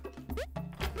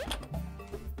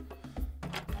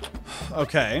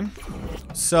 Okay,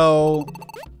 so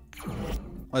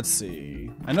let's see.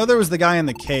 I know there was the guy in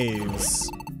the caves.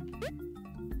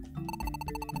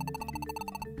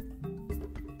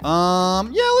 Yeah,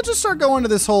 let's just start going to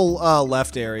this whole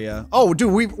left area. Oh,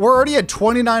 dude, we're already at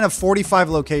 29 of 45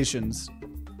 locations.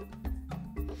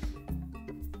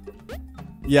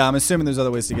 Yeah, I'm assuming there's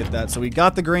other ways to get that. So we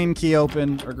got the green key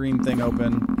open, or green thing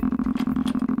open.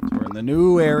 So we're in the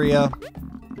new area.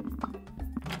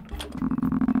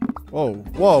 Whoa,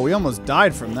 whoa, we almost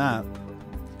died from that.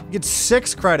 We get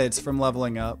 6 credits from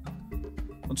leveling up.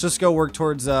 Let's just go work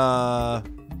towards the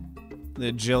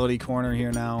agility corner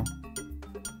here now.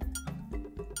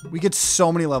 We get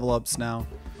so many level ups now.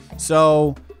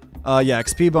 So, yeah,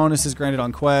 XP bonus is granted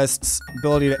on quests.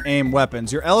 Ability to aim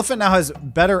weapons. Your elephant now has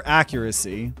better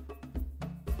accuracy.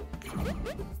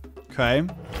 Okay.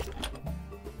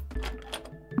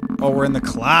 Oh, we're in the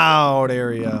cloud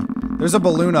area. There's a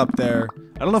balloon up there.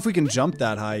 I don't know if we can jump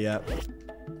that high yet.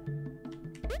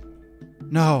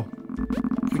 No.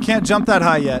 We can't jump that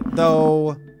high yet,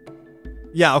 though.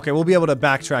 Yeah, okay, we'll be able to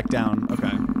backtrack down.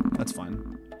 Okay, that's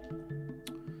fine.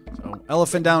 So,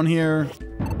 elephant down here.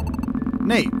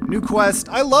 Nate, new quest.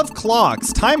 I love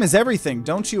clocks. Time is everything.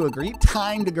 Don't you agree?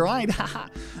 Time to grind. Haha.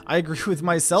 I agree with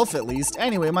myself at least.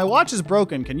 Anyway, my watch is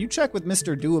broken. Can you check with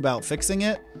Mr. Do about fixing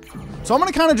it? So I'm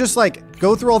gonna kind of just like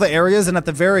go through all the areas, and at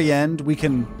the very end, we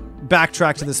can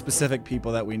backtrack to the specific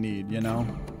people that we need, you know?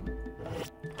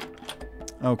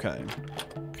 Okay.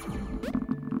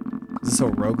 Is this a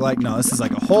roguelike? No, this is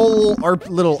like a whole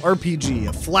little RPG,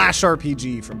 a flash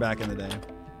RPG from back in the day.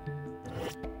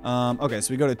 Okay,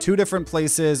 so we go to 2 different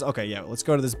places. Okay, yeah, let's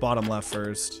go to this bottom left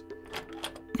first.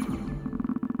 I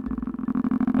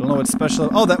don't know what's special.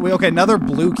 Oh, okay, another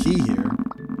blue key here.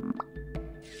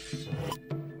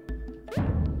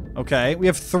 Okay, we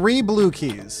have 3 blue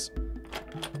keys.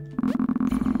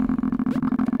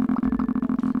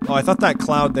 Oh, I thought that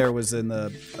cloud there was in the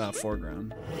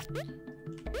foreground.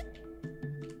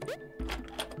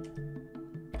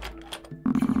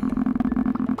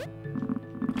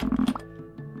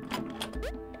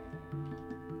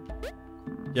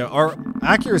 Yeah, our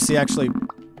accuracy actually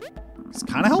is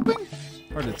kind of helping?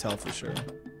 Hard to tell for sure.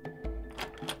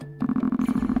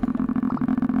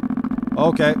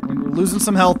 Okay, we're losing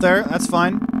some health there. That's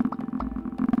fine.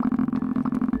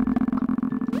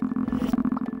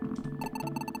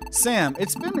 Sam,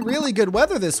 it's been really good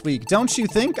weather this week, don't you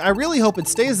think? I really hope it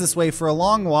stays this way for a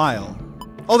long while.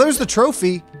 Oh, there's the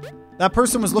trophy. That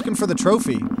person was looking for the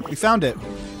trophy. We found it.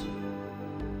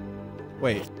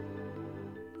 Wait.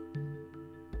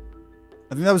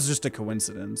 I think that was just a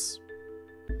coincidence.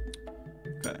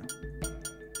 Okay.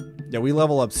 Yeah, we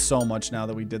level up so much now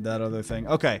that we did that other thing.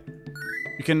 Okay.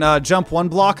 You can jump 1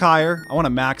 block higher. I want to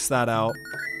max that out.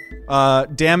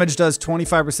 Damage does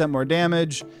 25% more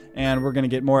damage, and we're going to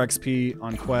get more XP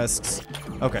on quests.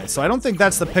 Okay, so I don't think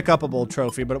that's the pick-upable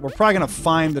trophy, but we're probably going to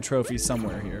find the trophy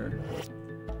somewhere here.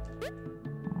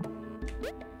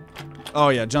 Oh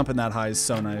yeah, jumping that high is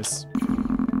so nice.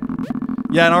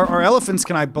 Yeah, and our elephants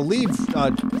can, I believe,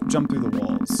 jump through the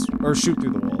walls. Or shoot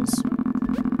through the walls.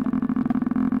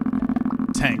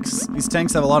 Tanks. These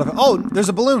tanks have a lot of... Oh, there's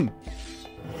a balloon!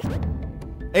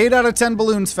 8 out of 10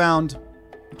 balloons found.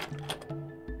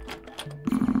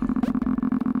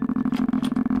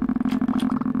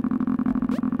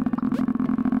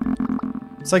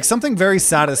 It's like something very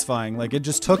satisfying. Like, it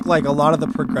just took, like, a lot of the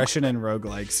progression in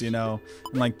roguelikes, you know?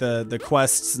 And, like, the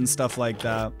quests and stuff like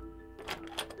that.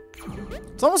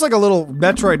 It's almost like a little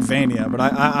Metroidvania, but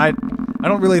I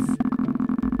don't really...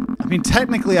 I mean,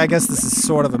 technically, I guess this is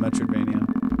sort of a Metroidvania.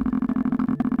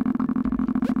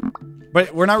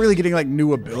 But we're not really getting, like,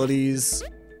 new abilities.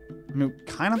 I mean, we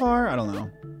kind of are? I don't know.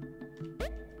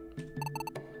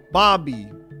 Bobby.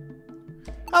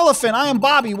 Elephant, I am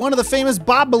Bobby, one of the famous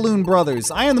Bob Balloon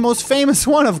brothers. I am the most famous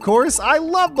one, of course. I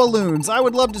love balloons. I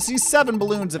would love to see 7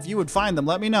 balloons. If you would find them,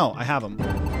 let me know. I have them.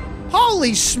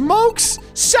 Holy smokes!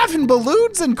 7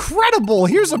 balloons? Incredible!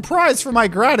 Here's a prize for my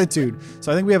gratitude.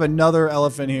 So I think we have another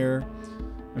elephant here.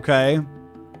 Okay.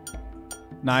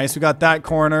 Nice, we got that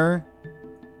corner.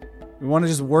 We want to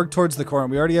just work towards the corner.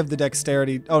 We already have the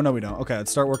dexterity. Oh, no, we don't. Okay, let's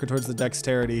start working towards the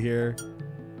dexterity here.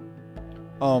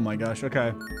 Oh my gosh,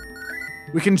 okay.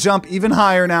 We can jump even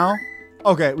higher now.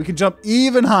 Okay, we can jump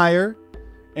even higher.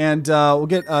 And we'll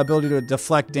get ability to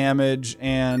deflect damage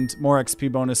and more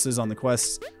XP bonuses on the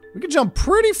quests. We can jump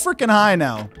pretty freaking high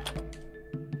now.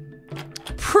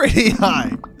 Pretty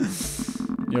high.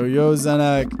 Yo,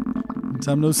 Zenak.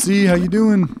 Time no see. How you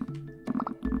doing?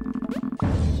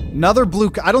 Another blue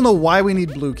key. I don't know why we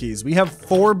need blue keys. We have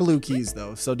 4 blue keys,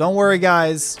 though. So don't worry,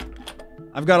 guys.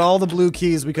 I've got all the blue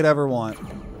keys we could ever want.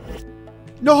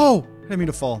 No! I didn't mean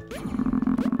to fall.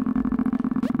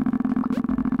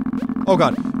 Oh,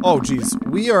 God. Oh, geez.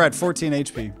 We are at 14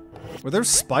 HP. Were there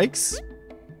spikes?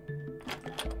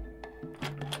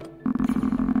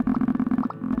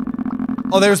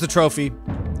 Oh, there's the trophy.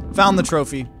 Found the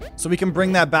trophy. So we can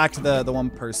bring that back to the one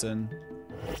person.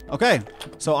 Okay.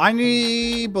 So I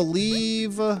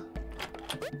believe... I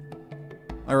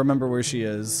remember where she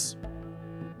is.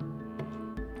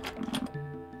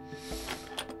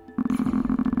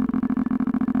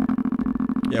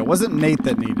 Yeah, it wasn't Nate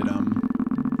that needed him.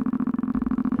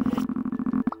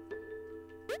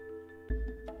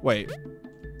 Wait.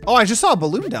 Oh, I just saw a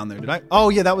balloon down there, did I? Oh,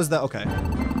 yeah, that was the... Okay.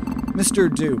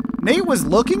 Mr. Do. Nate was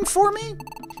looking for me?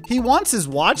 He wants his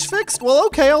watch fixed? Well,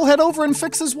 okay, I'll head over and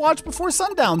fix his watch before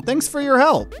sundown. Thanks for your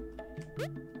help.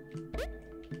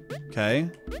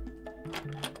 Okay.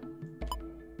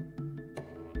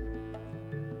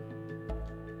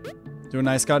 Doing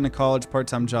nice, got into college,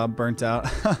 part-time job, burnt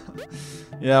out.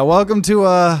 Yeah, welcome to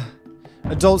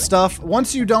adult stuff.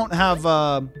 Once you don't have,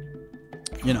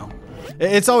 you know,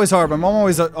 it's always hard. My mom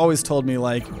always told me,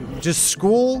 like, just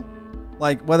school,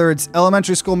 Like, whether it's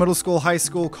elementary school, middle school, high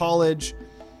school, college,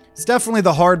 it's definitely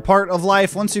the hard part of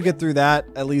life. Once you get through that,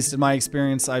 at least in my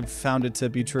experience, I've found it to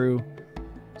be true.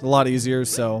 It's a lot easier,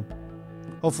 so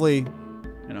hopefully,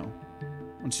 you know,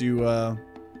 once you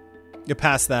get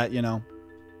past that, you know,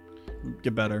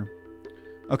 get better.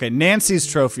 Okay, Nancy's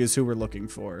trophy is who we're looking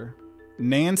for.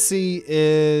 Nancy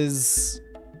is...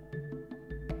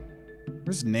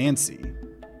 Where's Nancy?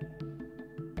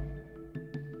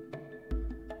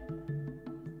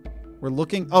 We're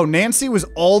looking... Oh, Nancy was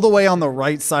all the way on the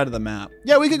right side of the map.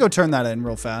 Yeah, we could go turn that in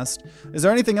real fast. Is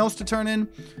there anything else to turn in?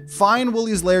 Find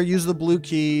Woolie's lair, use the blue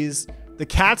keys. The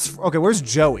cat's... Okay, where's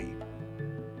Joey?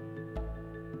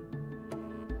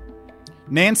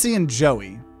 Nancy and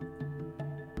Joey.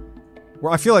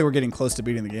 I feel like we're getting close to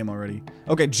beating the game already.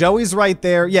 Okay, Joey's right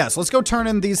there. Yes, let's go turn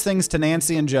in these things to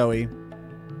Nancy and Joey.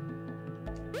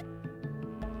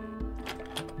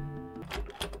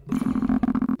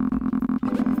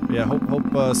 Yeah,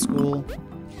 hope school,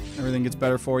 everything gets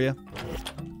better for you.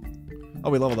 Oh,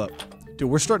 we leveled up. Dude,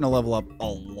 we're starting to level up a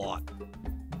lot.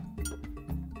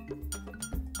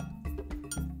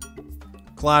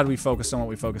 Glad we focused on what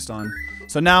we focused on.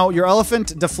 So now your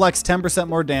elephant deflects 10%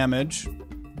 more damage.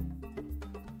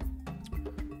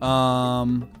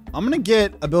 I'm gonna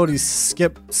get ability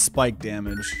skip spike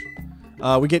damage.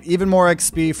 We get even more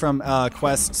XP from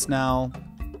quests now.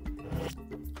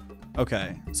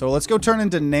 Okay, so let's go turn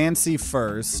into Nancy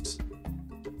first.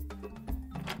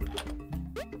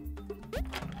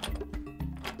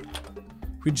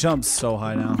 We jump so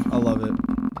high now. I love it.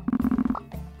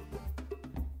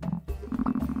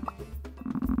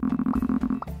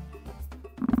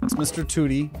 That's Mr.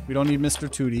 Tootie. We don't need Mr.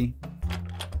 Tootie.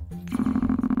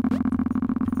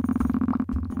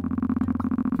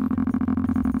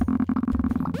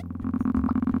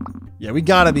 Yeah, we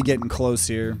gotta be getting close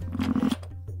here.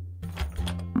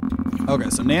 Okay,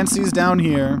 so Nancy's down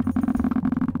here.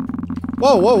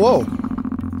 Whoa, whoa, whoa.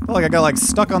 I felt like I got like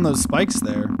stuck on those spikes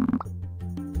there.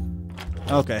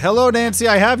 Okay, hello Nancy,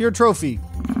 I have your trophy.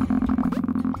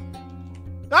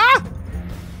 Ah!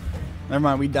 Never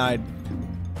mind, we died.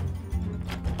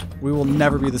 We will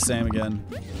never be the same again.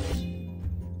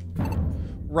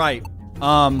 Right.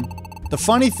 The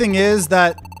funny thing is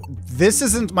that this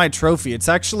isn't my trophy. It's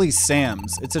actually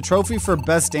Sam's. It's a trophy for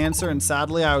best dancer, and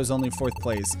sadly, I was only 4th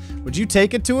place. Would you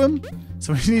take it to him?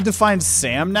 So we need to find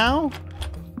Sam now?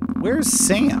 Where's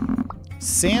Sam?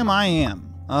 Sam I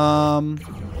am.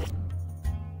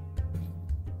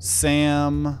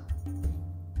 Sam.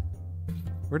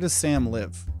 Where does Sam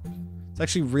live? It's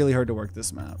actually really hard to work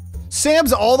this map.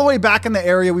 Sam's all the way back in the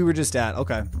area we were just at.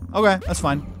 Okay. Okay, that's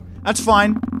fine. That's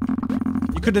fine.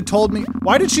 You could have told me.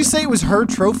 Why did she say it was her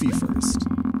trophy first?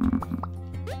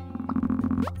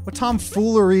 What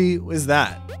tomfoolery is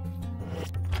that?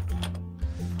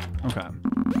 Okay.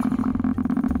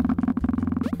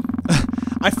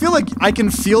 I feel like I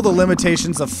can feel the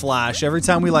limitations of Flash every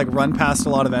time we like run past a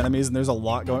lot of enemies and there's a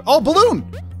lot going. Oh,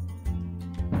 balloon!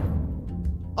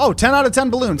 Oh, 10 out of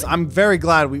 10 balloons. I'm very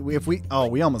glad we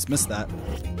almost missed that.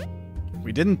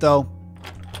 We didn't though.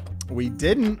 We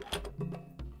didn't.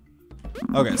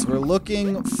 Okay, so we're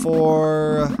looking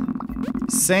for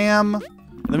Sam.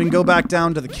 Then we can go back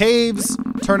down to the caves,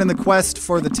 turn in the quest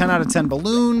for the 10 out of 10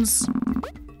 balloons.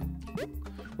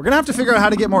 We're gonna have to figure out how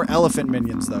to get more elephant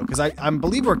minions though, because I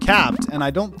believe we're capped, and I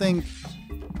don't think,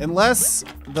 unless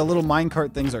the little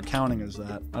minecart things are counting as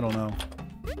that. I don't know.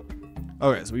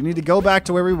 Okay, so we need to go back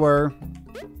to where we were.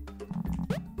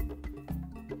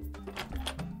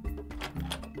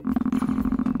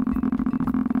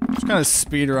 Just kind of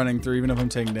speed running through, even if I'm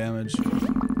taking damage.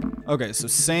 Okay, so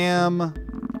Sam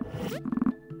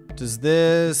does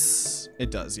this. It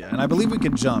does, yeah. And I believe we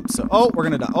can jump. So, oh, we're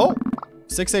gonna die. Oh,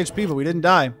 6 HP, but we didn't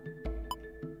die.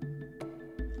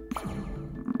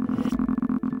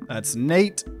 That's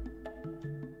Nate.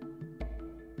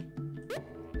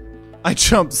 I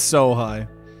jumped so high.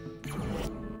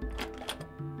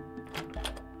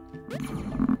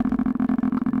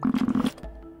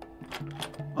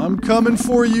 I'm coming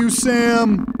for you,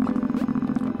 Sam.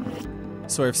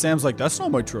 Sorry, if Sam's like, that's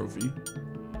not my trophy.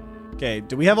 Okay,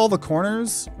 do we have all the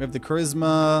corners? We have the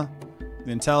charisma,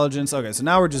 the intelligence. Okay, so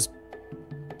now we're just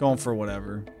going for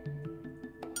whatever.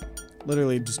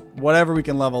 Literally just whatever we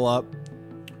can level up.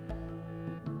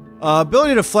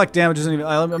 Ability to deflect damage isn't even...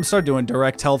 I'm start doing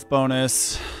direct health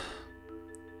bonus.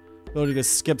 Ability to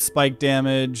skip spike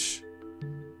damage.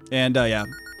 And, yeah.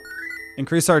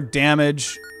 Increase our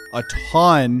damage a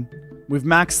ton. We've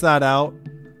maxed that out.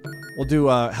 We'll do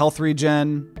health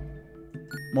regen.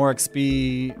 More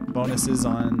XP bonuses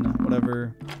on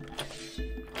whatever.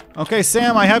 Okay,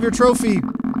 Sam, I have your trophy.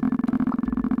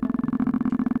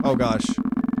 Oh gosh.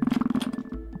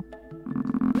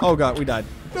 Oh god, we died.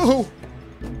 No!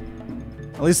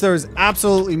 At least there was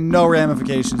absolutely no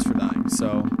ramifications for dying,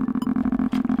 so...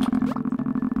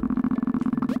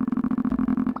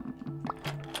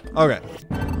 Okay.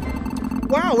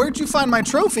 Wow, where'd you find my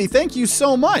trophy? Thank you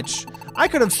so much. I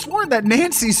could have sworn that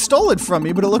Nancy stole it from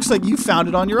me, but it looks like you found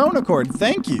it on your own accord.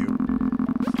 Thank you.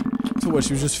 So what,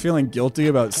 she was just feeling guilty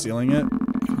about stealing it?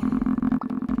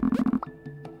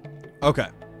 Okay.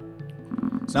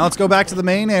 So now let's go back to the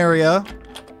main area.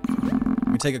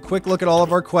 We take a quick look at all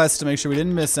of our quests to make sure we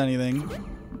didn't miss anything.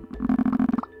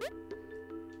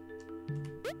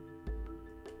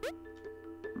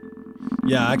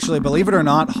 Yeah, actually, believe it or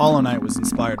not, Hollow Knight was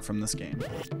inspired from this game.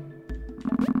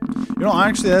 You know,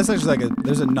 actually, that's actually like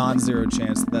there's a non-zero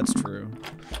chance that that's true.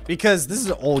 Because this is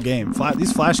an old game.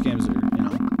 These Flash games are, you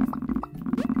know...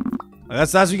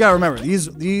 That's what you gotta remember.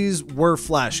 These were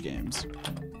Flash games.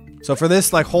 So for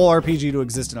this, like, whole RPG to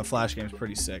exist in a Flash game is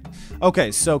pretty sick.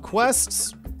 Okay, so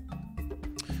quests.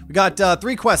 We got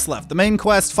 3 quests left. The main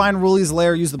quest, find Woolie's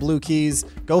lair, use the blue keys.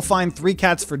 Go find 3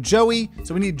 cats for Joey.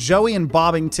 So we need Joey and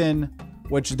Bobbington,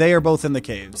 which they are both in the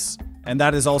caves. And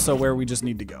that is also where we just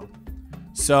need to go.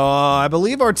 So I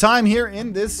believe our time here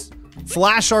in this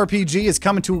Flash RPG is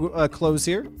coming to a close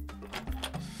here.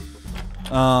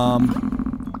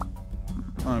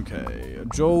 Okay,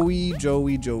 Joey.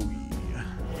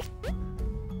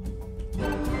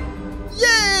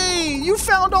 Yay! You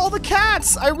found all the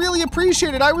cats! I really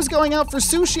appreciate it. I was going out for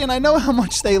sushi and I know how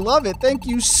much they love it. Thank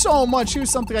you so much. Here's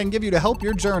something I can give you to help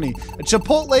your journey. A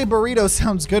Chipotle burrito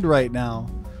sounds good right now.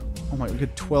 Oh my, we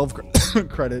get 12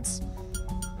 credits.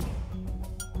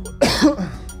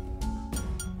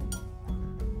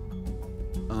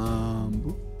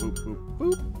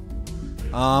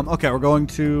 Okay, we're going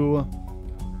to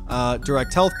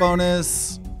direct health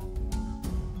bonus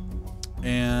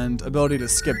and ability to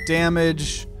skip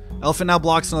damage. Elephant now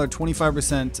blocks another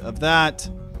 25% of that.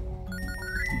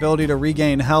 Ability to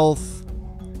regain health.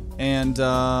 And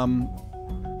I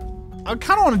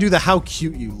kind of want to do the how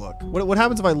cute you look. What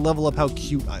happens if I level up how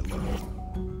cute I look?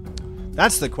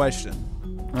 That's the question,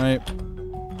 right?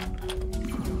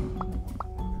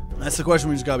 That's the question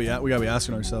we gotta be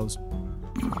asking ourselves.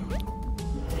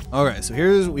 Okay, so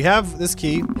we have this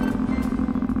key.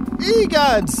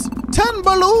 Egads! 10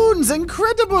 balloons!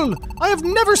 Incredible! I have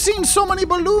never seen so many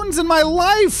balloons in my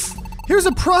life! Here's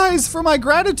a prize for my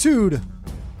gratitude.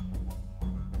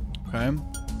 Okay.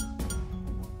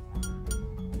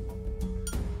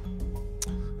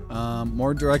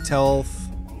 More direct health.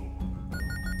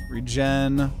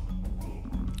 Regen.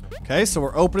 Okay, so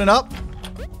we're opening up.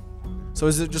 So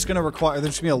is it just gonna require,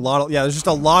 there's just gonna be a lot of, yeah, there's just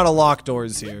a lot of locked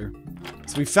doors here.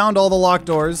 So we found all the locked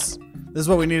doors. This is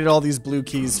what we needed all these blue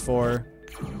keys for.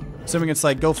 Assuming it's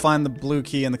like, go find the blue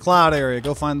key in the cloud area,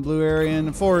 go find the blue area in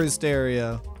the forest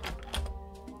area.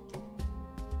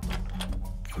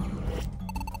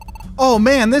 Oh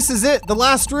man, this is it, the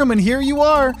last room, and here you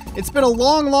are. It's been a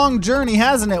long, long journey,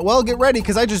 hasn't it? Well, get ready,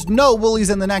 because I just know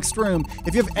Woolie's in the next room.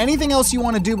 If you have anything else you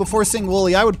want to do before seeing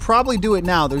Woolie, I would probably do it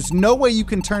now. There's no way you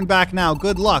can turn back now.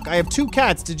 Good luck. I have 2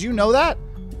 cats. Did you know that?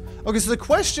 Okay, so the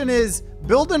question is,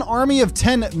 build an army of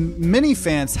 10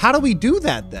 minifans. How do we do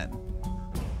that then?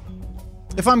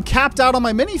 If I'm capped out on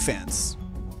my minifans,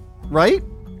 right?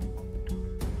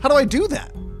 How do I do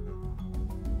that?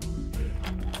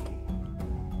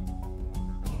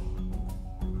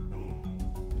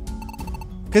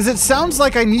 Because it sounds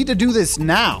like I need to do this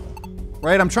now,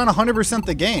 right? I'm trying to 100%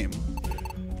 the game.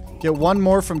 Get 1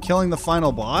 more from killing the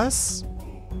final boss?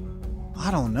 I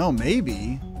don't know,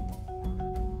 maybe.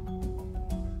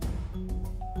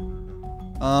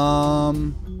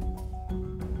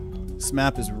 This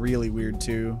map is really weird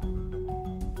too.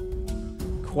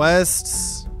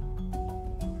 Quests.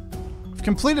 We've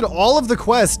completed all of the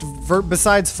quests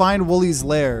besides find Woolie's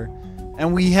lair.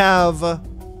 And we have... I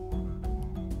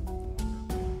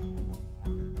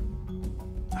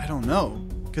don't know.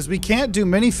 Because we can't do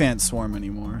Minifant Swarm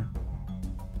anymore.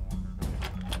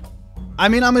 I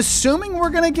mean, I'm assuming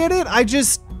we're gonna get it. I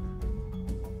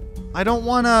don't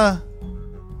wanna...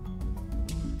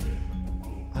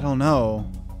 I don't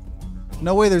know.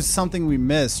 No way there's something we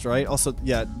missed, right? Also,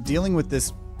 yeah, dealing with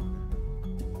this...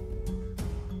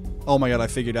 Oh my god, I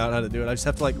figured out how to do it. I just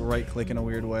have to, like, right-click in a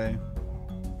weird way.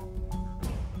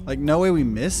 Like, no way we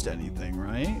missed anything,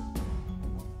 right?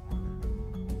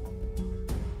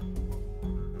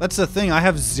 That's the thing, I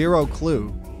have 0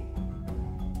 clue.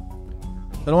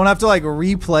 I don't have to, like,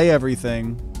 replay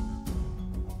everything.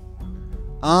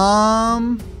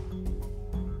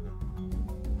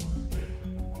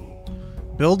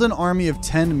 Build an army of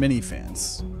 10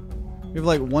 minifans. We have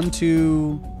like 1,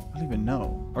 2, I don't even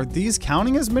know. Are these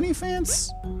counting as mini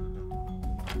fans?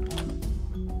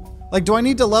 Like, do I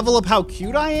need to level up how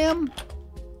cute I am?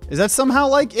 Is that somehow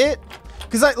like it?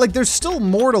 Because like there's still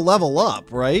more to level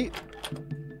up, right?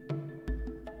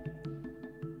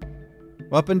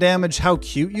 Weapon damage, how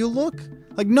cute you look?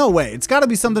 Like, no way. It's gotta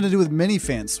be something to do with mini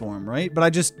fan swarm, right?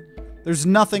 But there's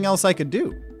nothing else I could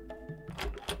do.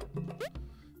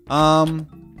 Let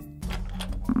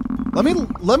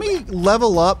me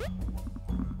level up.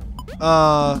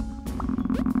 Oh,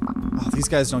 these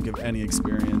guys don't give any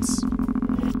experience.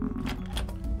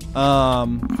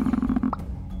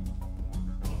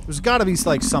 There's gotta be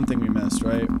like something we missed,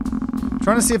 right? I'm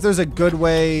trying to see if there's a good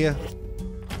way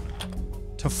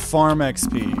to farm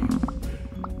XP.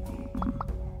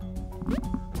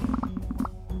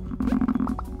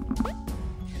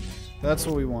 That's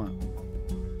what we want.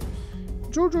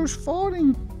 Jojo's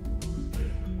farting.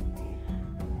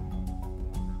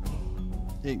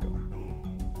 There you go.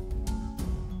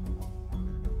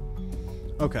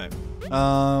 Okay.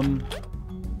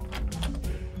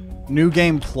 New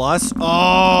game plus?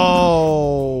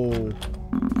 Oh!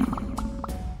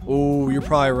 Oh, you're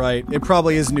probably right. It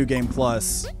probably is new game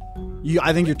plus.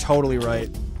 I think you're totally right.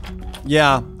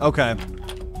 Yeah, okay.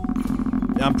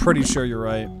 Yeah, I'm pretty sure you're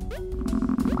right.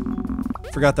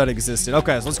 Forgot that existed.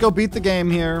 Okay, so let's go beat the game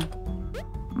here.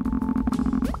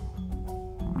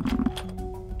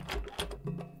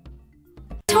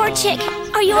 Torchic,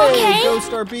 are you hey, okay?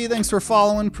 Ghost RB, thanks for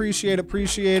following. Appreciate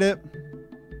it.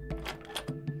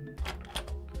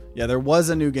 Yeah, there was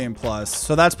a new game plus.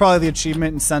 So that's probably the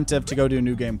achievement incentive to go do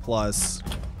new game plus.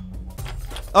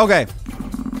 Okay.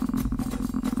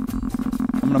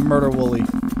 I'm gonna murder Wooly.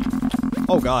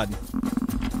 Oh god.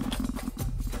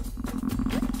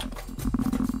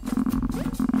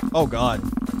 Oh god.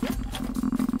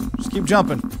 Just keep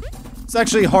jumping. It's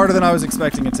actually harder than I was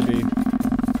expecting it to be.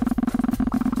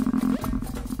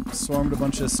 Swarmed a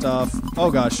bunch of stuff.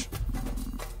 Oh gosh.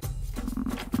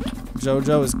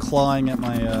 Jojo is clawing at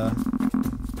my,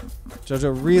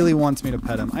 Jojo really wants me to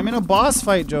pet him. I'm in a boss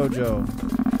fight, Jojo.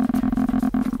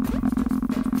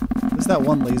 There's that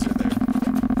one laser there.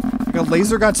 Like a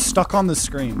laser got stuck on the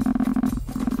screen.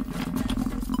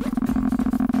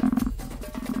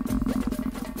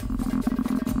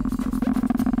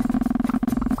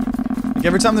 Like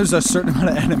every time there's a certain amount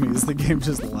of enemies, the game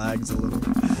just lags a little.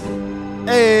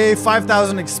 Hey,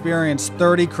 5,000 experience,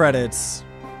 30 credits.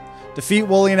 Defeat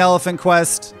Woolly and Elephant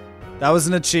quest. That was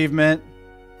an achievement.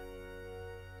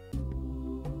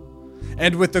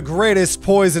 And with the greatest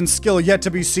poise and skill yet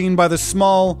to be seen by the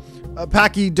small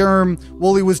pachyderm,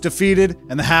 Woolly was defeated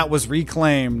and the hat was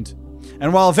reclaimed.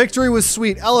 And while victory was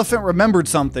sweet, Elephant remembered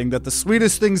something, that the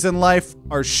sweetest things in life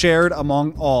are shared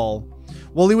among all.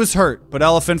 Woolly was hurt, but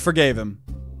Elephant forgave him.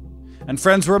 And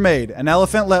friends were made, and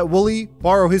Elephant let Woolly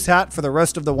borrow his hat for the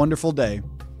rest of the wonderful day.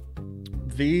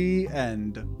 The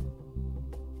end.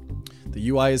 The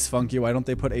UI is funky. Why don't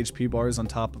they put HP bars on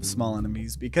top of small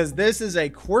enemies? Because this is a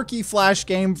quirky Flash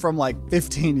game from like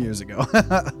 15 years ago.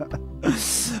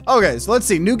 Okay, so let's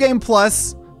see. New game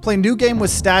plus. Play new game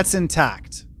with stats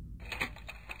intact.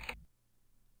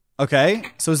 Okay,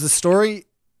 so is the story...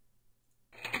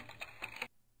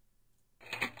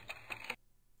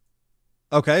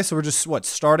 Okay, so we're just, what,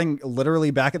 starting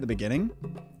literally back at the beginning?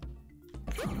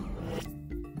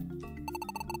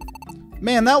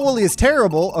 Man, that Woolly is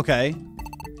terrible. Okay.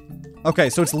 Okay,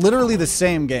 so it's literally the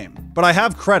same game. But I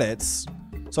have credits,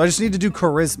 so I just need to do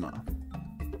charisma.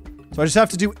 So I just have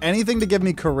to do anything to give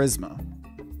me charisma.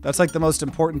 That's like the most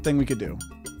important thing we could do.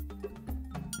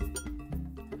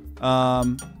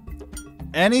 Oh,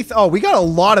 we got a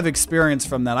lot of experience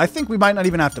from that. I think we might not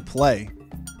even have to play.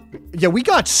 Yeah, we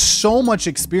got so much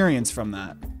experience from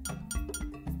that.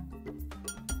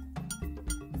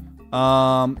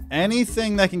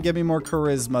 Anything that can give me more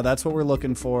charisma. That's what we're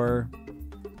looking for.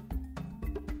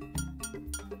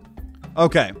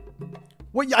 Okay.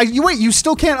 Wait, you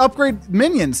still can't upgrade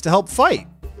minions to help fight.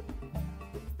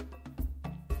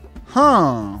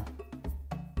 Huh.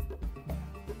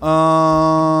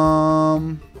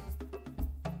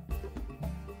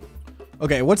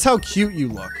 Okay, what's how cute you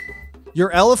look? Your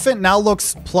elephant now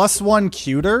looks +1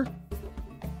 cuter.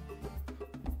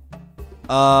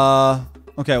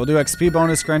 Okay, we'll do XP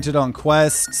bonus granted on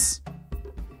quests.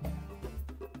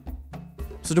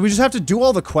 So do we just have to do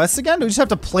all the quests again? Do we just have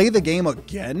to play the game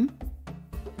again?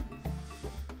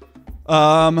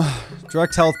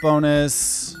 Direct health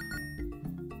bonus.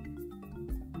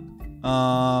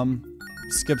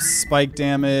 Skip spike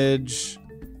damage.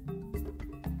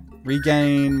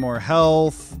 Regain more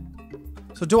health.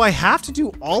 So do I have to do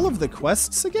all of the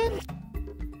quests again?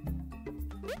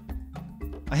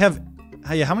 I have...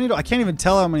 Hey, how many do... I can't even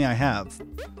tell how many I have.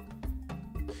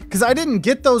 Because I didn't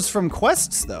get those from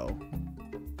quests, though.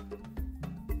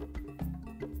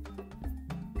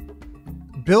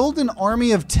 Build an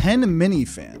army of 10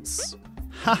 minifans.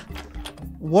 Ha!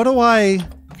 What do I...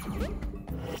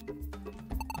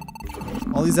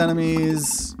 All these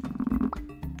enemies...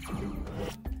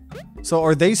 So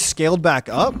are they scaled back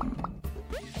up?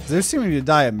 They're seeming to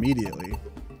die immediately.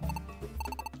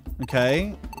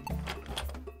 Okay.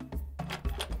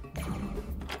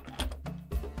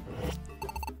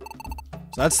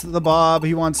 So that's the Bob.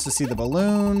 He wants to see the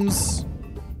balloons.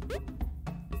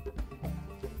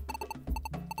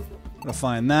 Gotta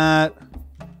find that.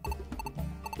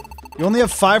 You only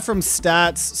have 5 from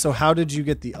stats, so how did you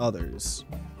get the others?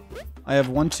 I have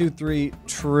 1, 2, 3.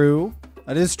 True.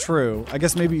 That is true. I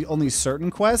guess maybe only certain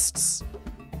quests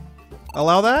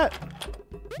allow that?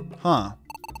 Huh.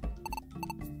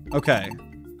 Okay.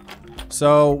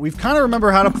 So we've kind of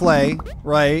remember how to play,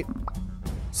 right?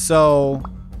 So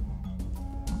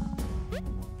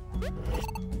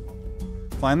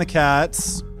find the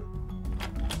cats.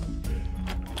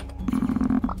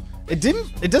 It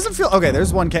doesn't feel, okay,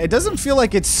 there's one cat. It doesn't feel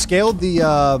like it's scaled the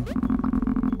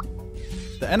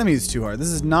enemies too hard. This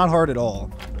is not hard at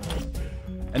all.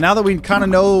 And now that we kind of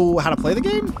know how to play the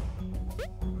game,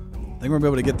 I think we're gonna be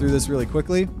able to get through this really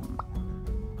quickly.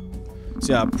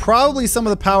 So yeah, probably some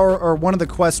of the power, or one of the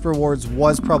quest rewards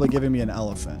was probably giving me an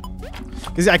elephant.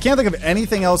 Because I can't think of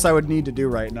anything else I would need to do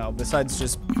right now besides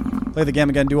just play the game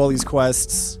again, do all these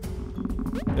quests.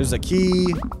 There's a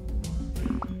key.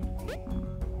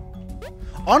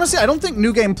 Honestly, I don't think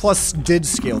New Game Plus did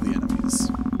scale the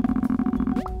enemies.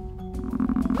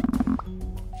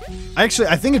 I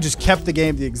think it just kept the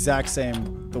game the exact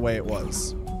same the way it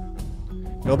was.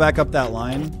 Go back up that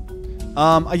line.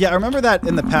 Yeah, I remember that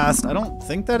in the past. I don't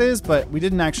think that is, but we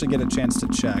didn't actually get a chance to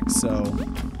check, so.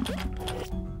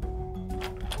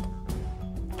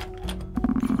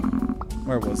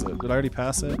 Where was it? Did I already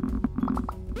pass it?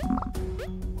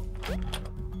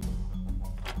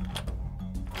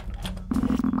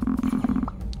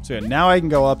 So yeah, now I can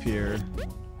go up here.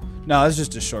 No, it's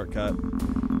just a shortcut.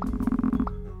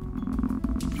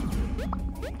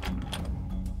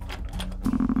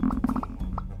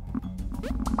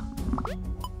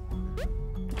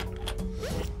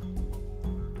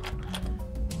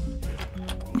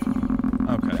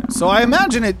 So I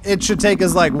imagine it should take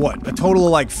us like, what, a total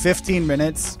of like 15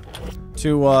 minutes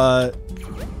to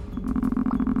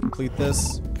complete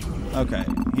this. Okay,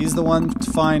 he's the one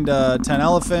to find 10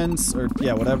 elephants, or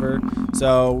yeah, whatever.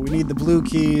 So we need the blue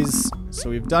keys. So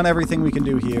we've done everything we can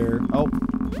do here. Oh.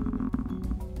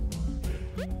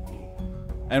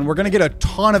 And we're gonna get a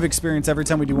ton of experience every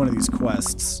time we do one of these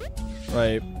quests.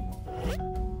 Right.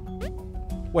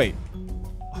 Wait.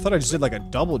 I thought I just did like a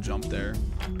double jump there.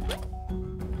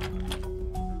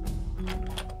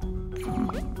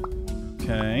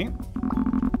 Okay.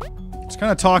 Just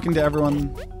kind of talking to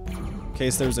everyone in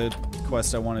case there's a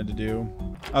quest I wanted to do.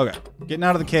 Okay. Getting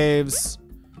out of the caves.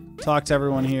 Talk to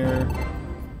everyone here.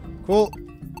 Cool.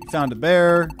 Found a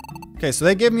bear. Okay, so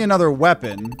they gave me another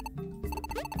weapon.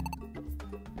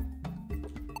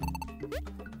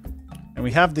 And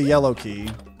we have the yellow key.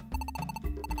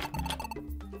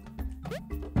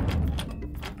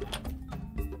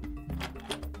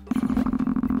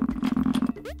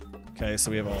 Okay,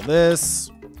 so we have all this.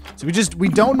 So we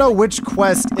don't know which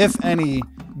quest, if any,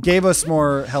 gave us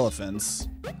more elephants.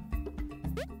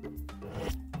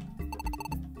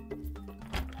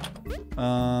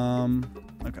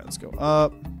 Okay, let's go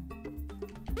up.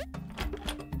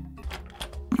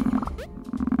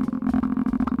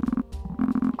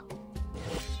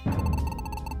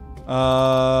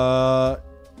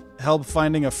 Help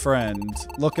finding a friend.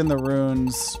 Look in the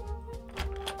runes.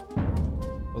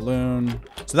 Balloon.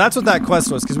 So that's what that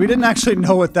quest was, because we didn't actually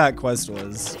know what that quest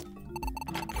was.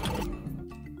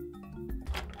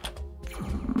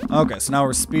 Okay, so now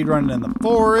we're speedrunning in the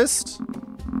forest.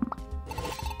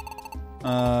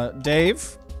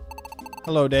 Dave.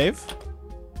 Hello, Dave.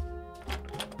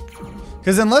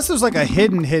 Because unless there's like a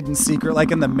hidden secret,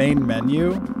 like in the main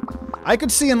menu, I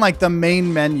could see in like the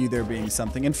main menu there being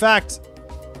something. In fact,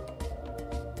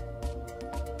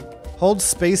 hold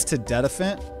space to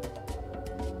Dedaphant.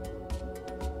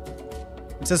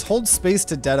 It says hold space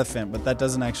to Dedaphant, but that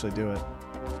doesn't actually do it.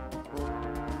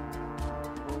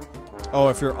 Oh,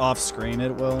 if you're off screen,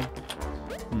 it will.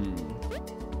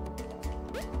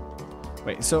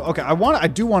 Wait, so okay, I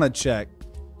do want to check.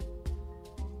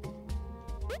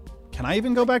 Can I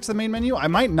even go back to the main menu? I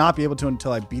might not be able to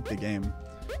until I beat the game.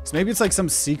 So maybe it's like some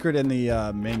secret in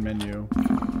the main menu.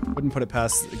 Wouldn't put it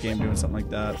past the game doing something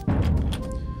like that.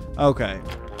 Okay.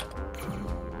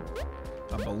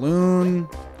 A balloon.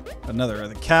 Another of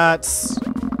the cats.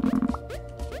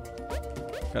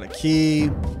 Got a key.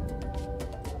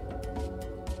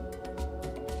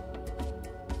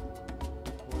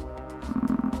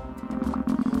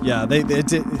 Yeah, they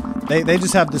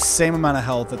just have the same amount of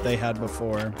health that they had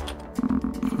before.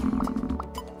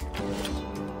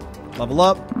 Level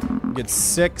up. Get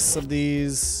 6 of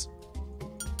these.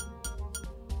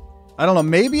 I don't know.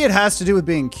 Maybe it has to do with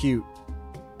being cute.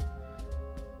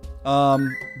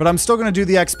 But I'm still going to do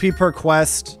the XP per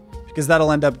quest because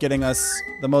that'll end up getting us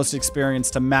the most experience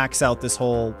to max out this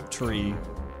whole tree.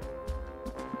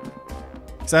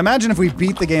 So I imagine if we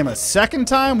beat the game a second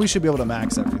time, we should be able to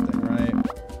max everything, right?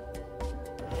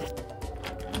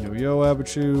 Yo,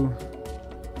 Abachu.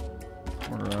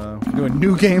 We're doing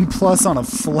New Game Plus on a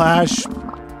Flash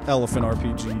Elephant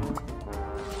RPG.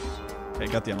 Okay,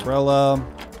 got the umbrella.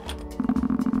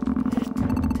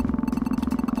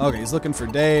 Okay, he's looking for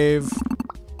Dave.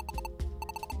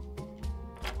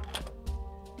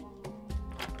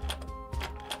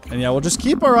 And yeah, we'll just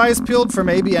keep our eyes peeled for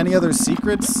maybe any other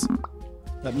secrets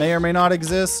that may or may not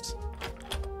exist.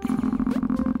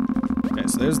 Okay,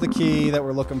 so there's the key that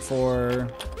we're looking for.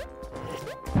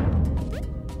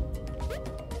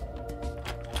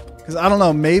 Because I don't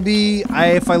know, maybe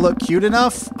if I look cute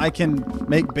enough, I can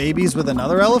make babies with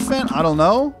another elephant? I don't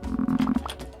know.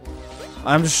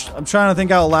 I'm trying to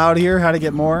think out loud here how to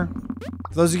get more.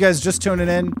 For those of you guys just tuning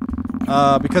in,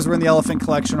 because we're in the elephant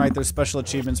collection, right, there's special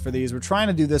achievements for these. We're trying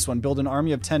to do this one, build an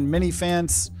army of 10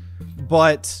 minifants,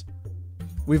 but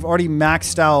we've already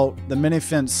maxed out the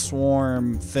minifant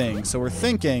swarm thing. So we're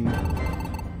thinking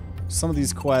some of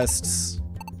these quests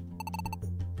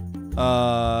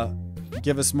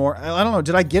give us more. I don't know,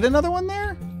 did I get another one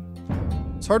there?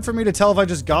 It's hard for me to tell if I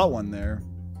just got one there.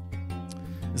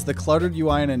 Is the cluttered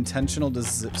UI an intentional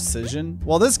decision?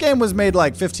 Well, this game was made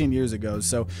like 15 years ago,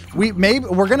 so we're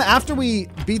gonna, after we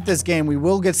beat this game, we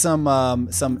will get some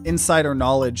insider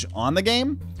knowledge on the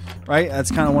game, right? That's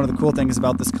kind of one of the cool things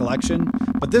about this collection.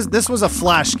 But this was a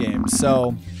Flash game,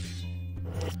 so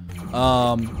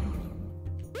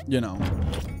you know,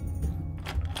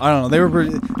 I don't know. They were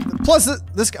plus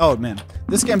this. Oh man,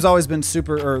 this game's always been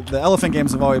super, or the elephant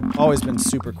games have always been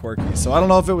super quirky. So I don't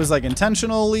know if it was like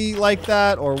intentionally like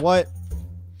that or what,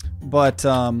 but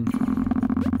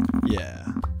yeah.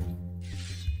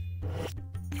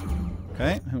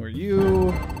 Okay, who are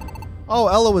you? Oh,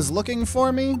 Ella was looking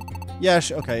for me. Yeah.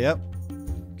 Okay. Yep.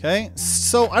 Okay.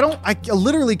 So I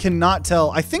literally cannot tell.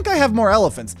 I think I have more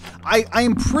elephants. I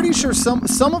am pretty sure some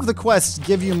of the quests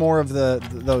give you more of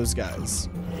those guys.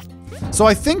 So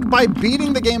I think by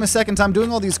beating the game a second time,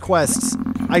 doing all these quests,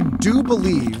 I do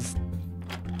believe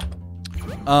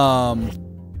that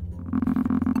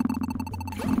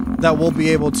we'll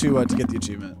be able to get the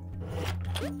achievement.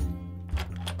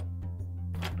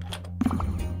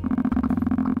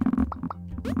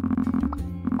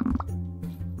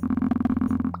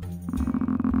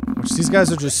 Which these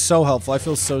guys are just so helpful. I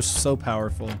feel so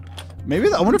powerful.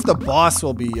 Maybe I wonder if the boss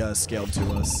will be scaled to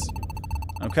us.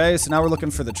 Okay, so now we're looking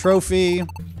for the trophy.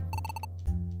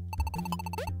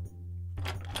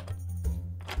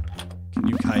 Can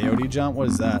you coyote jump? What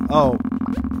is that? Oh,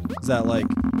 is that like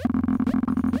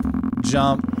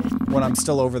jump when I'm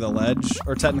still over the ledge?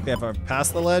 Or technically if I've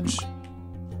passed the ledge? I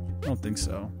don't think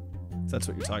so. If that's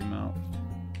what you're talking about.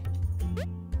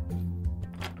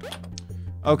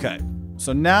 Okay,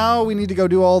 so now we need to go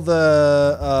do all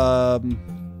the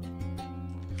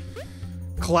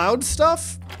cloud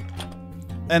stuff.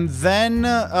 And then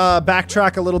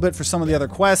backtrack a little bit for some of the other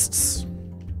quests.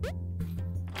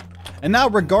 And now,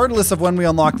 regardless of when we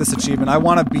unlock this achievement, I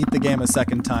want to beat the game a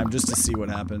second time just to see what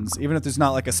happens. Even if there's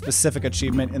not like a specific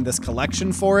achievement in this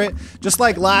collection for it. Just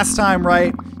like last time,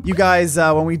 right? You guys,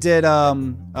 when we did,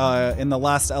 in the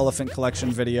last elephant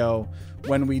collection video,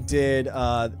 when we did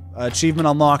achievement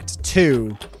unlocked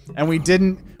 2, and we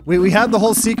had the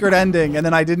whole secret ending, and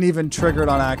then I didn't even trigger it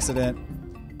on accident.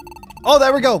 Oh,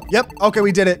 there we go. Yep. Okay,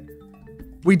 we did it.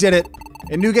 We did it.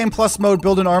 In New Game Plus mode,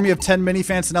 build an army of 10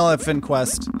 minifants and elephant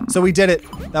quest. So we did it.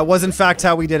 That was in fact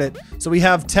how we did it. So we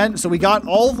have 10. So we got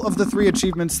all of the 3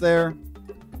 achievements there.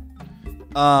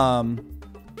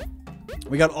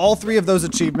 We got all 3 of those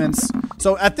achievements.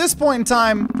 So at this point in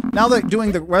time, now that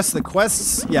doing the rest of the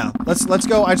quests, yeah, let's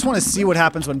go. I just want to see what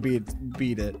happens when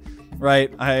beat it,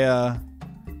 right? For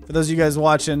those of you guys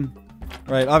watching,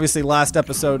 right? Obviously, last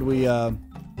episode we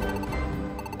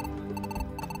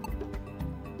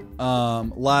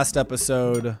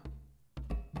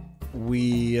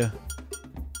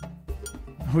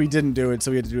we didn't do it, so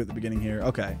we had to do it at the beginning here.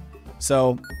 Okay,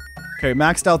 so Okay,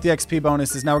 maxed out the XP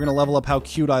bonuses. Now we're gonna level up how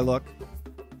cute I look.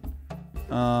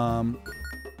 I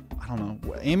don't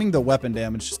know. Aiming the weapon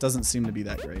damage just doesn't seem to be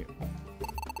that great.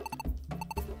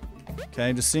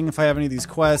 Okay, just seeing if I have any of these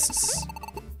quests.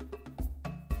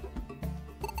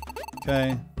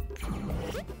 Okay.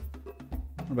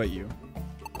 What about you?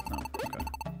 No, okay.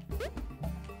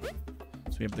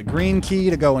 So we have the green key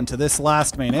to go into this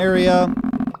last main area.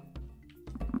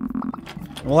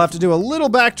 We'll have to do a little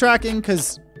backtracking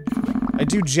because I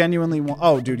do genuinely want...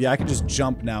 Oh, dude, yeah, I can just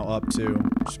jump now up too,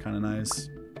 which is kind of nice.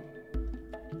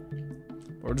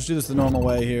 Or just do this the normal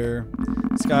way here.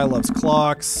 This guy loves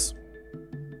clocks.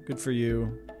 Good for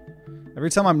you. Every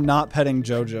time I'm not petting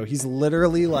Jojo, he's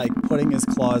literally like putting his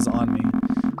claws on me.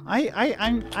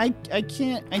 I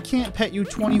can't pet you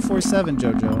 24/7,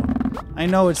 Jojo. I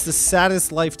know it's the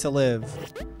saddest life to live.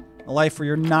 A life where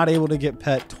you're not able to get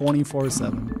pet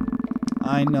 24/7.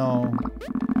 I know.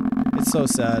 It's so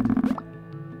sad.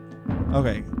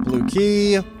 Okay, blue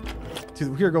key.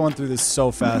 Dude, we're going through this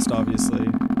so fast, obviously.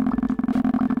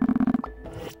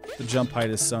 The jump height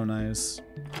is so nice.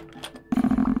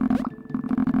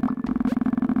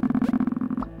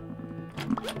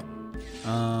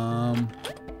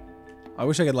 I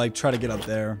wish I could like try to get up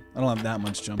there. I don't have that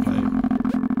much jump height.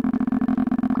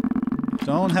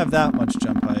 Don't have that much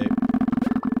jump height.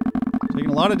 Taking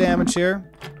a lot of damage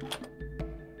here.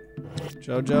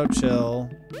 Jojo, chill.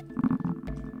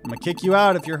 I'm gonna kick you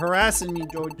out if you're harassing me,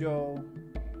 Jojo.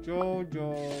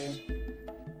 Jojo.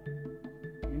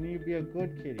 You need to be a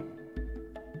good kitty.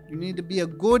 You need to be a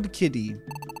good kitty.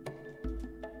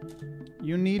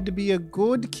 You need to be a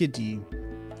good kitty.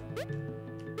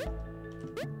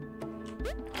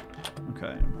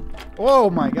 Okay.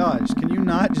 Oh my gosh, can you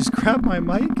not just grab my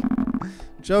mic?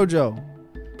 Jojo.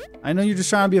 I know you're just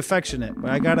trying to be affectionate,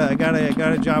 but I got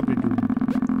a job to do.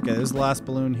 Okay, there's the last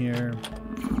balloon here.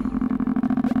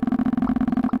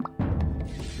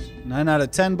 9 out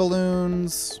of 10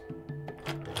 balloons.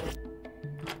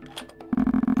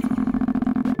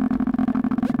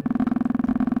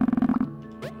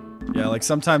 Yeah, like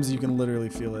sometimes you can literally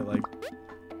feel it like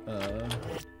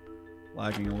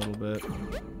lagging a little bit.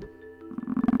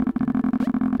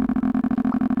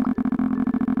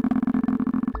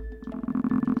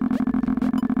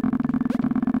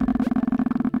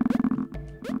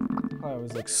 I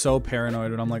was like so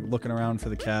paranoid when I'm like looking around for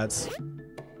the cats.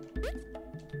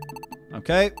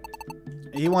 Okay.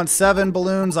 He wants 7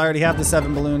 balloons. I already have the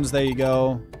 7 balloons. There you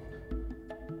go.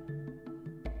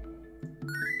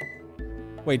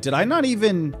 Wait, did I not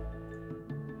even...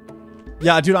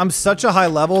 Yeah, dude, I'm such a high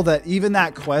level that even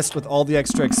that quest with all the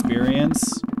extra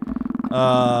experience...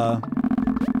 I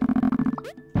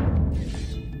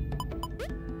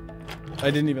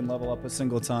didn't even level up a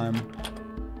single time.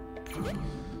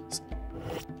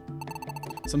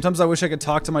 Sometimes I wish I could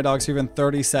talk to my dogs for even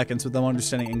 30 seconds with them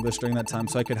understanding English during that time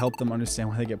so I could help them understand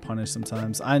why they get punished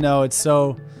sometimes. I know, it's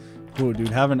so... Ooh, dude,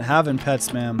 having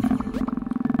pets, man.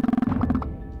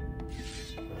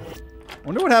 I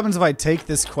wonder what happens if I take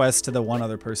this quest to the one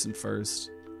other person first.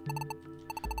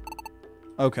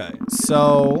 Okay,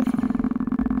 so...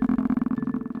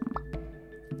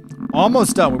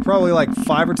 Almost done. We're probably like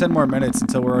 5 or 10 more minutes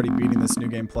until we're already beating this New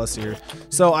Game Plus here.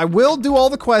 So I will do all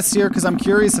the quests here because I'm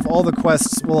curious if all the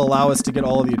quests will allow us to get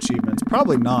all of the achievements.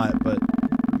 Probably not, but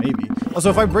maybe. Also,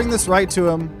 if I bring this right to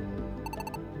him...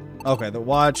 Okay, the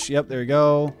watch. Yep, there we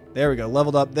go. There we go.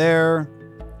 Leveled up there.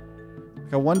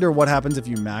 I wonder what happens if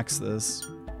you max this.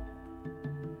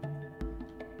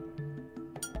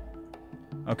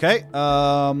 Okay.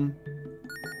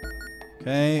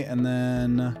 Okay, and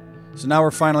then... So now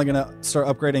we're finally going to start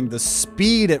upgrading the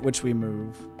speed at which we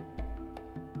move.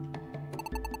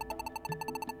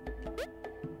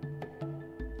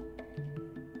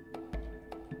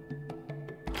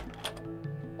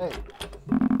 Hey.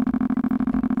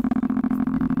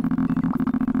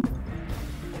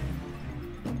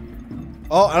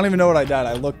 Oh, I don't even know what I did.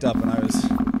 I looked up and I was...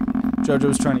 Jojo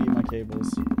was trying to eat my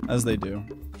cables. As they do.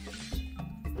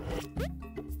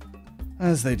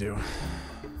 As they do.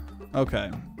 Okay.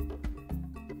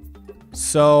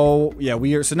 So, yeah,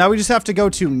 so now we just have to go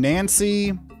to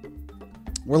Nancy.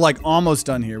 We're like almost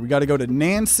done here. We got to go to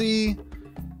Nancy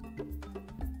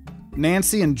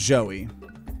and Joey.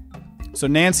 So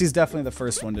Nancy's definitely the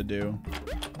first one to do.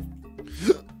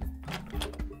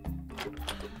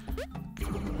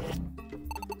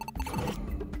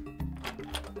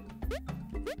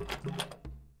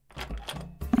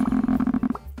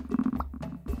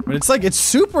 But it's like, it's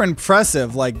super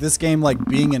impressive, like this game like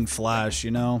being in Flash,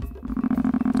 you know?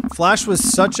 Flash was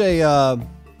such a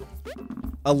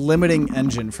a limiting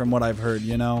engine from what I've heard,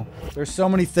 you know? There's so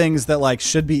many things that, like,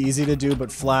 should be easy to do,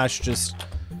 but Flash just...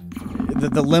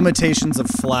 The limitations of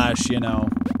Flash, you know?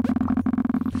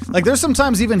 Like, there's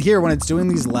sometimes even here when it's doing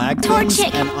these lag things,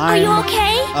 and are you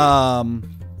okay?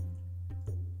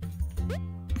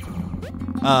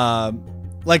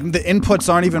 Like, the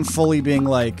inputs aren't even fully being,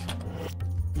 like,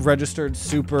 registered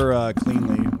super,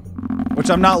 cleanly. Which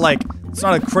I'm not, like... It's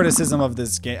not a criticism of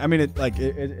this game. I mean,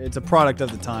 it's a product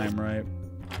of the time, right?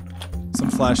 Some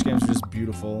Flash games are just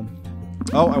beautiful.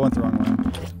 Oh, I went the wrong way.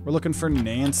 We're looking for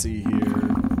Nancy here.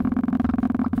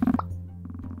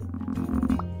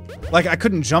 Like, I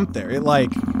couldn't jump there. It,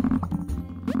 like... If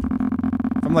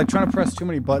I'm, like, trying to press too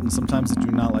many buttons, sometimes I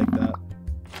do not like that.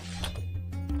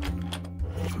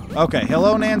 Okay,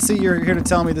 hello, Nancy. You're here to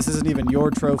tell me this isn't even your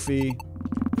trophy.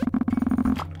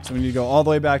 So we need to go all the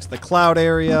way back to the cloud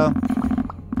area.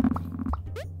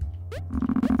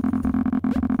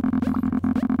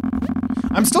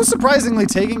 I'm still surprisingly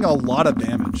taking a lot of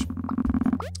damage.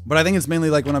 But I think it's mainly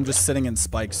like when I'm just sitting in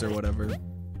spikes or whatever.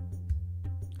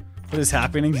 What is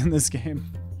happening in this game?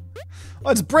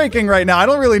 Oh, it's breaking right now. I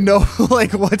don't really know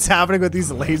like what's happening with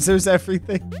these lasers,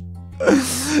 everything.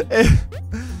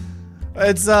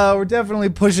 We're definitely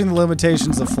pushing the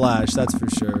limitations of Flash, that's for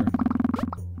sure.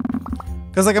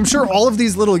 Because like I'm sure all of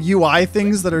these little UI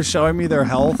things that are showing me their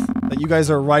health, that you guys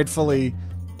are rightfully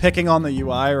picking on the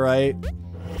UI, right?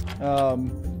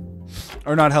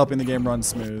 Are not helping the game run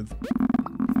smooth.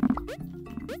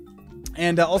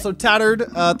 And also Tattered,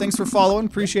 thanks for following.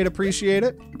 Appreciate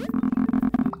it.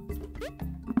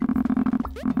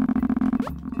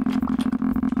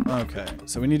 Okay,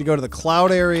 so we need to go to the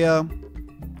cloud area.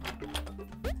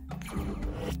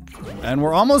 And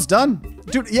we're almost done.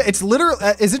 Dude, yeah, it's literally,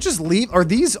 is it just leave? Are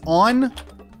these on?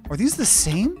 Are these the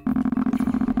same?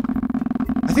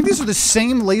 I think these are the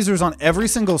same lasers on every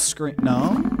single screen.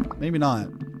 No, maybe not.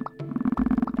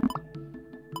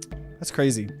 That's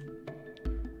crazy.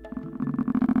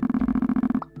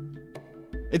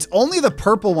 It's only the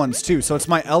purple ones too, so it's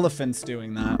my elephants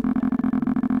doing that.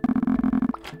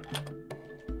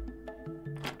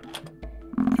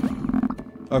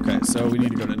 Okay, so we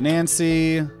need to go to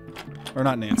Nancy. Or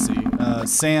not Nancy,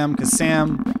 Sam, because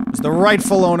Sam is the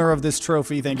rightful owner of this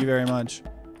trophy. Thank you very much.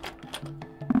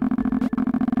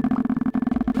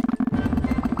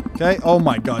 Okay, oh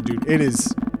my god, dude, it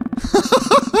is...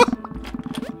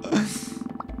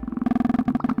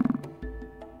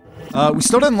 we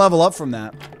still didn't level up from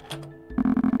that.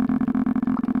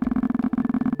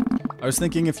 I was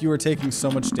thinking if you were taking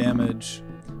so much damage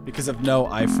because of no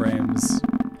iframes.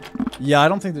 Yeah, I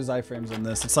don't think there's iframes in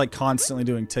this. It's like constantly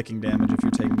doing ticking damage if you're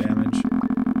taking damage.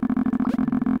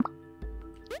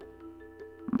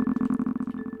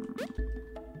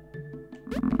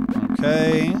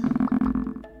 Okay.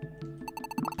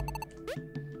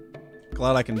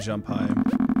 Glad I can jump high.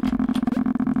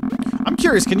 I'm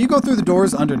curious, can you go through the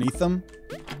doors underneath them?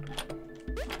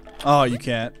 Oh, you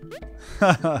can't.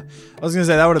 I was gonna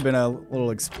say that would have been a little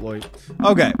exploit.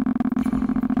 Okay.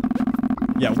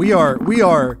 Yeah, we are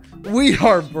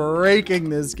breaking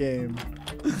this game.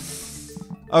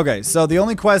 Okay, so the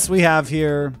only quest we have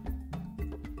here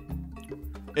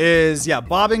is, yeah,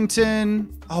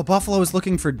 Bobbington. Oh, Buffalo is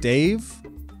looking for Dave.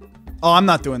 Oh, I'm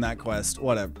not doing that quest.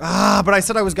 Whatever. Ah, but I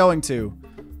said I was going to.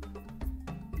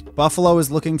 Buffalo is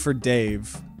looking for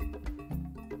Dave.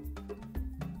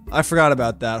 I forgot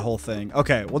about that whole thing.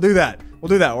 Okay, we'll do that. We'll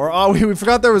do that. We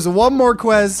forgot there was one more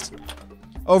quest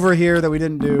over here that we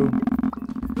didn't do.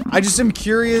 I just am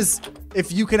curious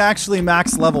if you can actually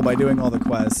max level by doing all the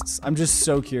quests. I'm just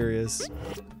so curious.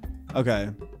 Okay.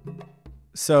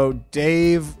 So,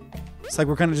 Dave... It's like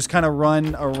we're just kind of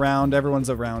run around. Everyone's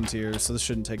around here, so this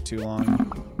shouldn't take too long.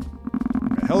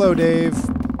 Okay, hello, Dave.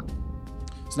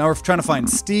 So now we're trying to find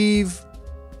Steve.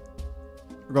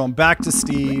 We're going back to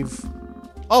Steve.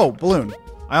 Oh, balloon.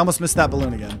 I almost missed that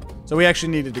balloon again. So we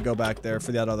actually needed to go back there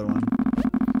for that other one.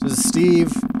 So this is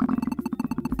Steve.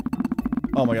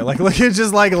 Oh my god, like look, it's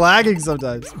just like lagging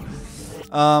sometimes.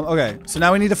 Okay, so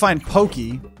now we need to find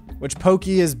Pokey, which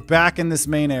Pokey is back in this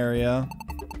main area.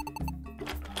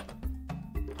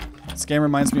 This game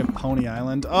reminds me of Pony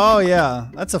Island. Oh yeah,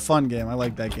 that's a fun game. I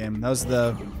like that game. That was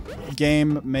the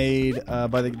game made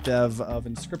by the dev of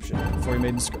Inscription, before he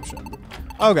made Inscription.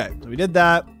 Okay, so we did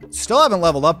that. Still haven't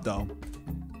leveled up though.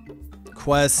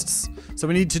 Quests. So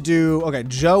we need to do, okay,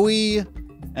 Joey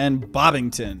and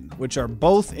Bobbington, which are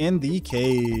both in the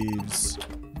caves.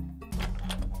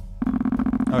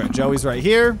 Okay, Joey's right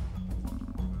here.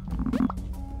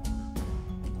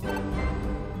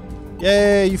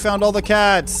 Yay, you found all the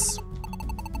cats.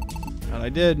 And I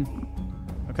did.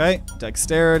 Okay,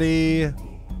 dexterity.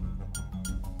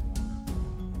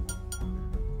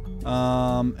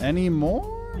 Any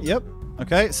more? Yep.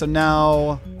 Okay, so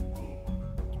now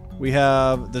we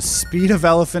have the speed of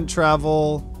elephant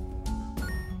travel.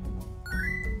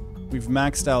 We've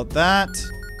maxed out that.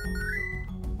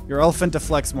 Your elephant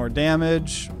deflects more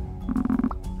damage.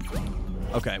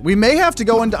 Okay, we may have to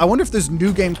go into... I wonder if there's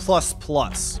New Game Plus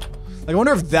Plus. Like, I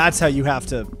wonder if that's how you have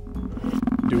to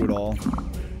do it all.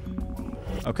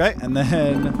 Okay, and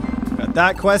then got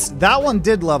that quest. That one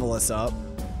did level us up.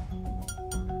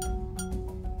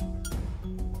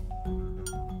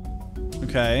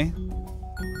 Okay.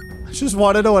 I just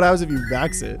want to know what happens if you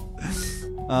max it.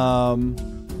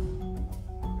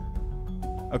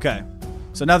 Okay.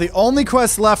 So now the only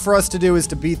quest left for us to do is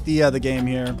to beat the game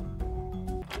here.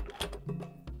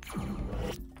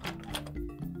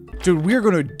 Dude, we're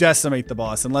going to decimate the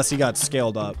boss unless he got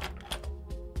scaled up.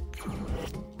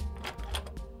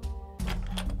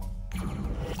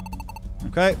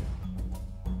 Okay.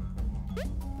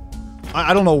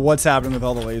 I don't know what's happening with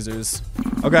all the lasers.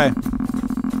 Okay.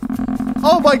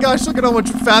 Oh my gosh, look at how much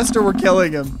faster we're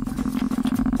killing him.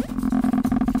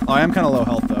 Oh, I am kind of low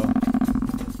health, though.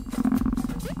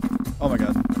 Oh my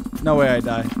god. No way I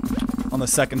die. On the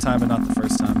second time, but not the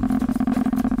first time.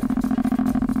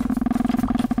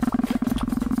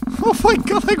 Oh my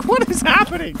god, like, what is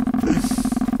happening?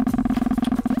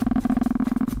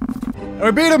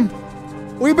 We beat him!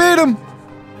 We beat him!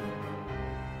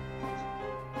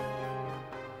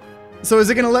 So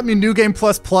is it gonna let me New Game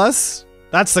Plus Plus?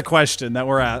 That's the question that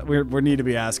we need to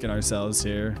be asking ourselves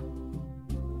here.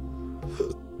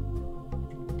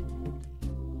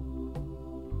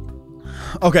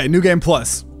 Okay, New Game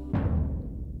Plus.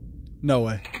 No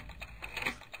way.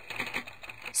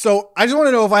 So I just want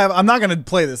to know if I have... I'm not going to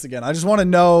play this again. I just want to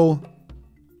know...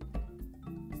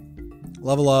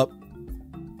 Level up.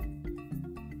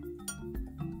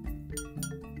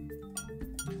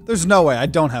 There's no way. I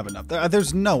don't have enough.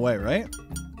 There's no way, right?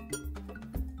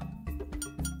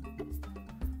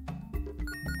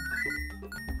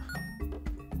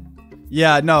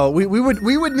 Yeah, no, we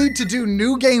would need to do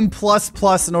New Game Plus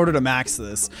Plus in order to max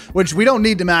this, which we don't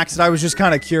need to max it. I was just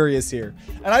kind of curious here.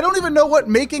 And I don't even know what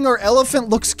making our elephant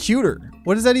looks cuter.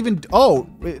 What does that even... Oh,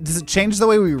 does it change the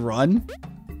way we run?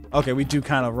 Okay, we do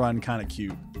kind of run kind of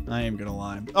cute. I am gonna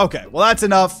lie. Okay, well that's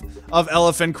enough of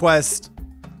Elephant Quest.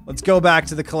 Let's go back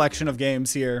to the collection of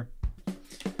games here.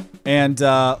 And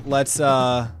let's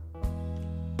go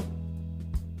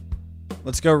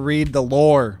read the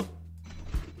lore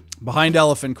behind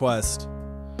Elephant Quest.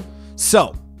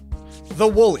 So, the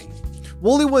Wooly.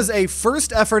 Wooly was a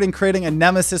first effort in creating a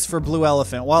nemesis for Blue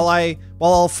Elephant. While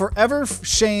I'll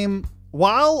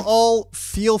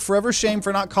feel forever shame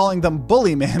for not calling them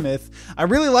Bully Mammoth, I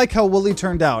really like how Wooly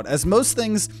turned out. As most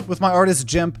things with my artist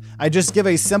Jimp, I just give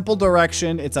a simple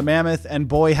direction. It's a mammoth, and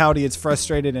boy howdy, it's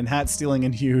frustrated and hat stealing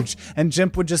and huge. And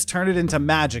Jimp would just turn it into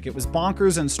magic. It was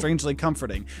bonkers and strangely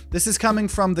comforting. This is coming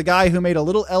from the guy who made a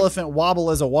little elephant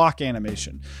wobble as a walk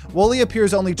animation. Wooly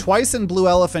appears only twice in Blue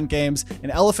Elephant games,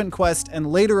 in Elephant Quest, and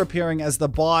later appearing as the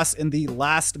boss in the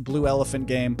last Blue Elephant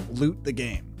game, Loot the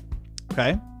Game.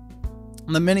 Okay?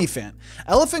 The Minifan.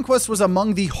 Elephant Quest was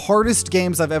among the hardest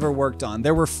games I've ever worked on.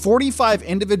 There were 45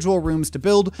 individual rooms to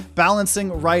build,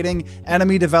 balancing, writing,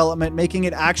 enemy development, making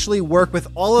it actually work with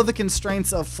all of the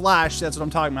constraints of Flash. That's what I'm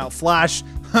talking about. Flash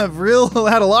had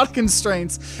a lot of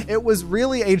constraints. It was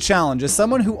really a challenge. As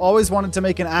someone who always wanted to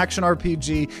make an action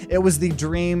RPG, it was the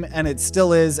dream, and it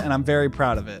still is, and I'm very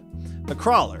proud of it. The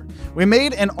Crawler. We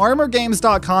made an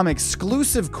ArmorGames.com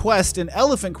exclusive quest in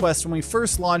Elephant Quest when we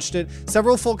first launched it.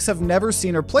 Several folks have never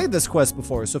seen or played this quest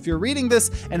before, so if you're reading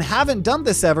this and haven't done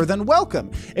this ever, then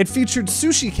welcome. It featured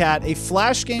Sushi Cat, a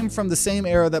Flash game from the same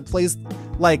era that plays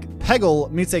like Peggle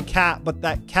meets a cat, but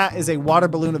that cat is a water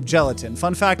balloon of gelatin.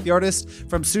 Fun fact, the artist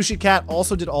from Sushi Cat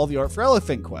also did all the art for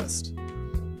Elephant Quest.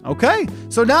 Okay,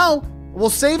 so now we'll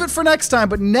save it for next time,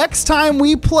 but next time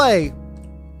we play,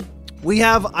 we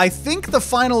have, I think, the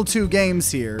final two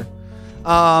games here.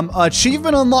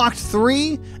 Achievement Unlocked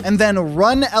 3, and then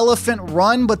Run Elephant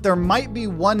Run, but there might be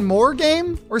one more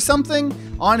game or something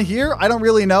on here. I don't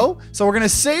really know. So we're going to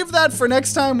save that for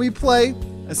next time we play.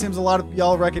 It seems a lot of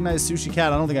y'all recognize Sushi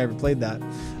Cat. I don't think I ever played that.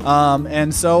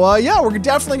 And so, yeah, we're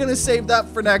definitely going to save that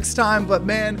for next time. But,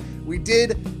 man, we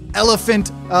did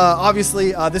Elephant.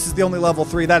 Obviously, this is the only level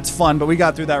 3. That's fun, but we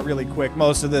got through that really quick.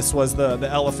 Most of this was the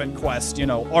Elephant Quest, you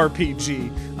know,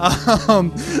 RPG.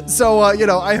 You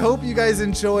know, I hope you guys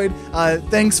enjoyed.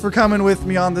 Thanks for coming with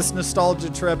me on this nostalgia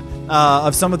trip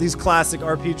of some of these classic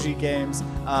RPG games.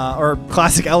 or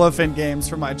classic elephant games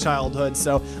from my childhood.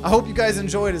 So I hope you guys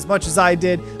enjoyed as much as I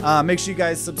did. Make sure you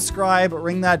guys subscribe,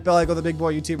 ring that bell like all the big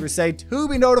boy YouTubers say, to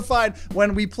be notified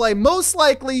when we play most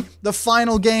likely the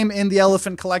final game in the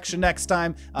Elephant Collection next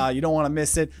time. You don't want to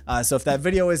miss it. So if that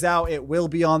video is out, it will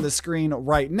be on the screen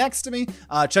right next to me.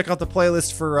 Check out the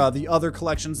playlist for the other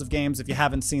collections of games if you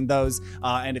haven't seen those.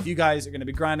 And if you guys are going to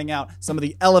be grinding out some of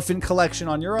the Elephant Collection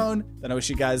on your own, then I wish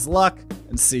you guys luck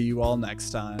and see you all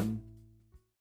next time.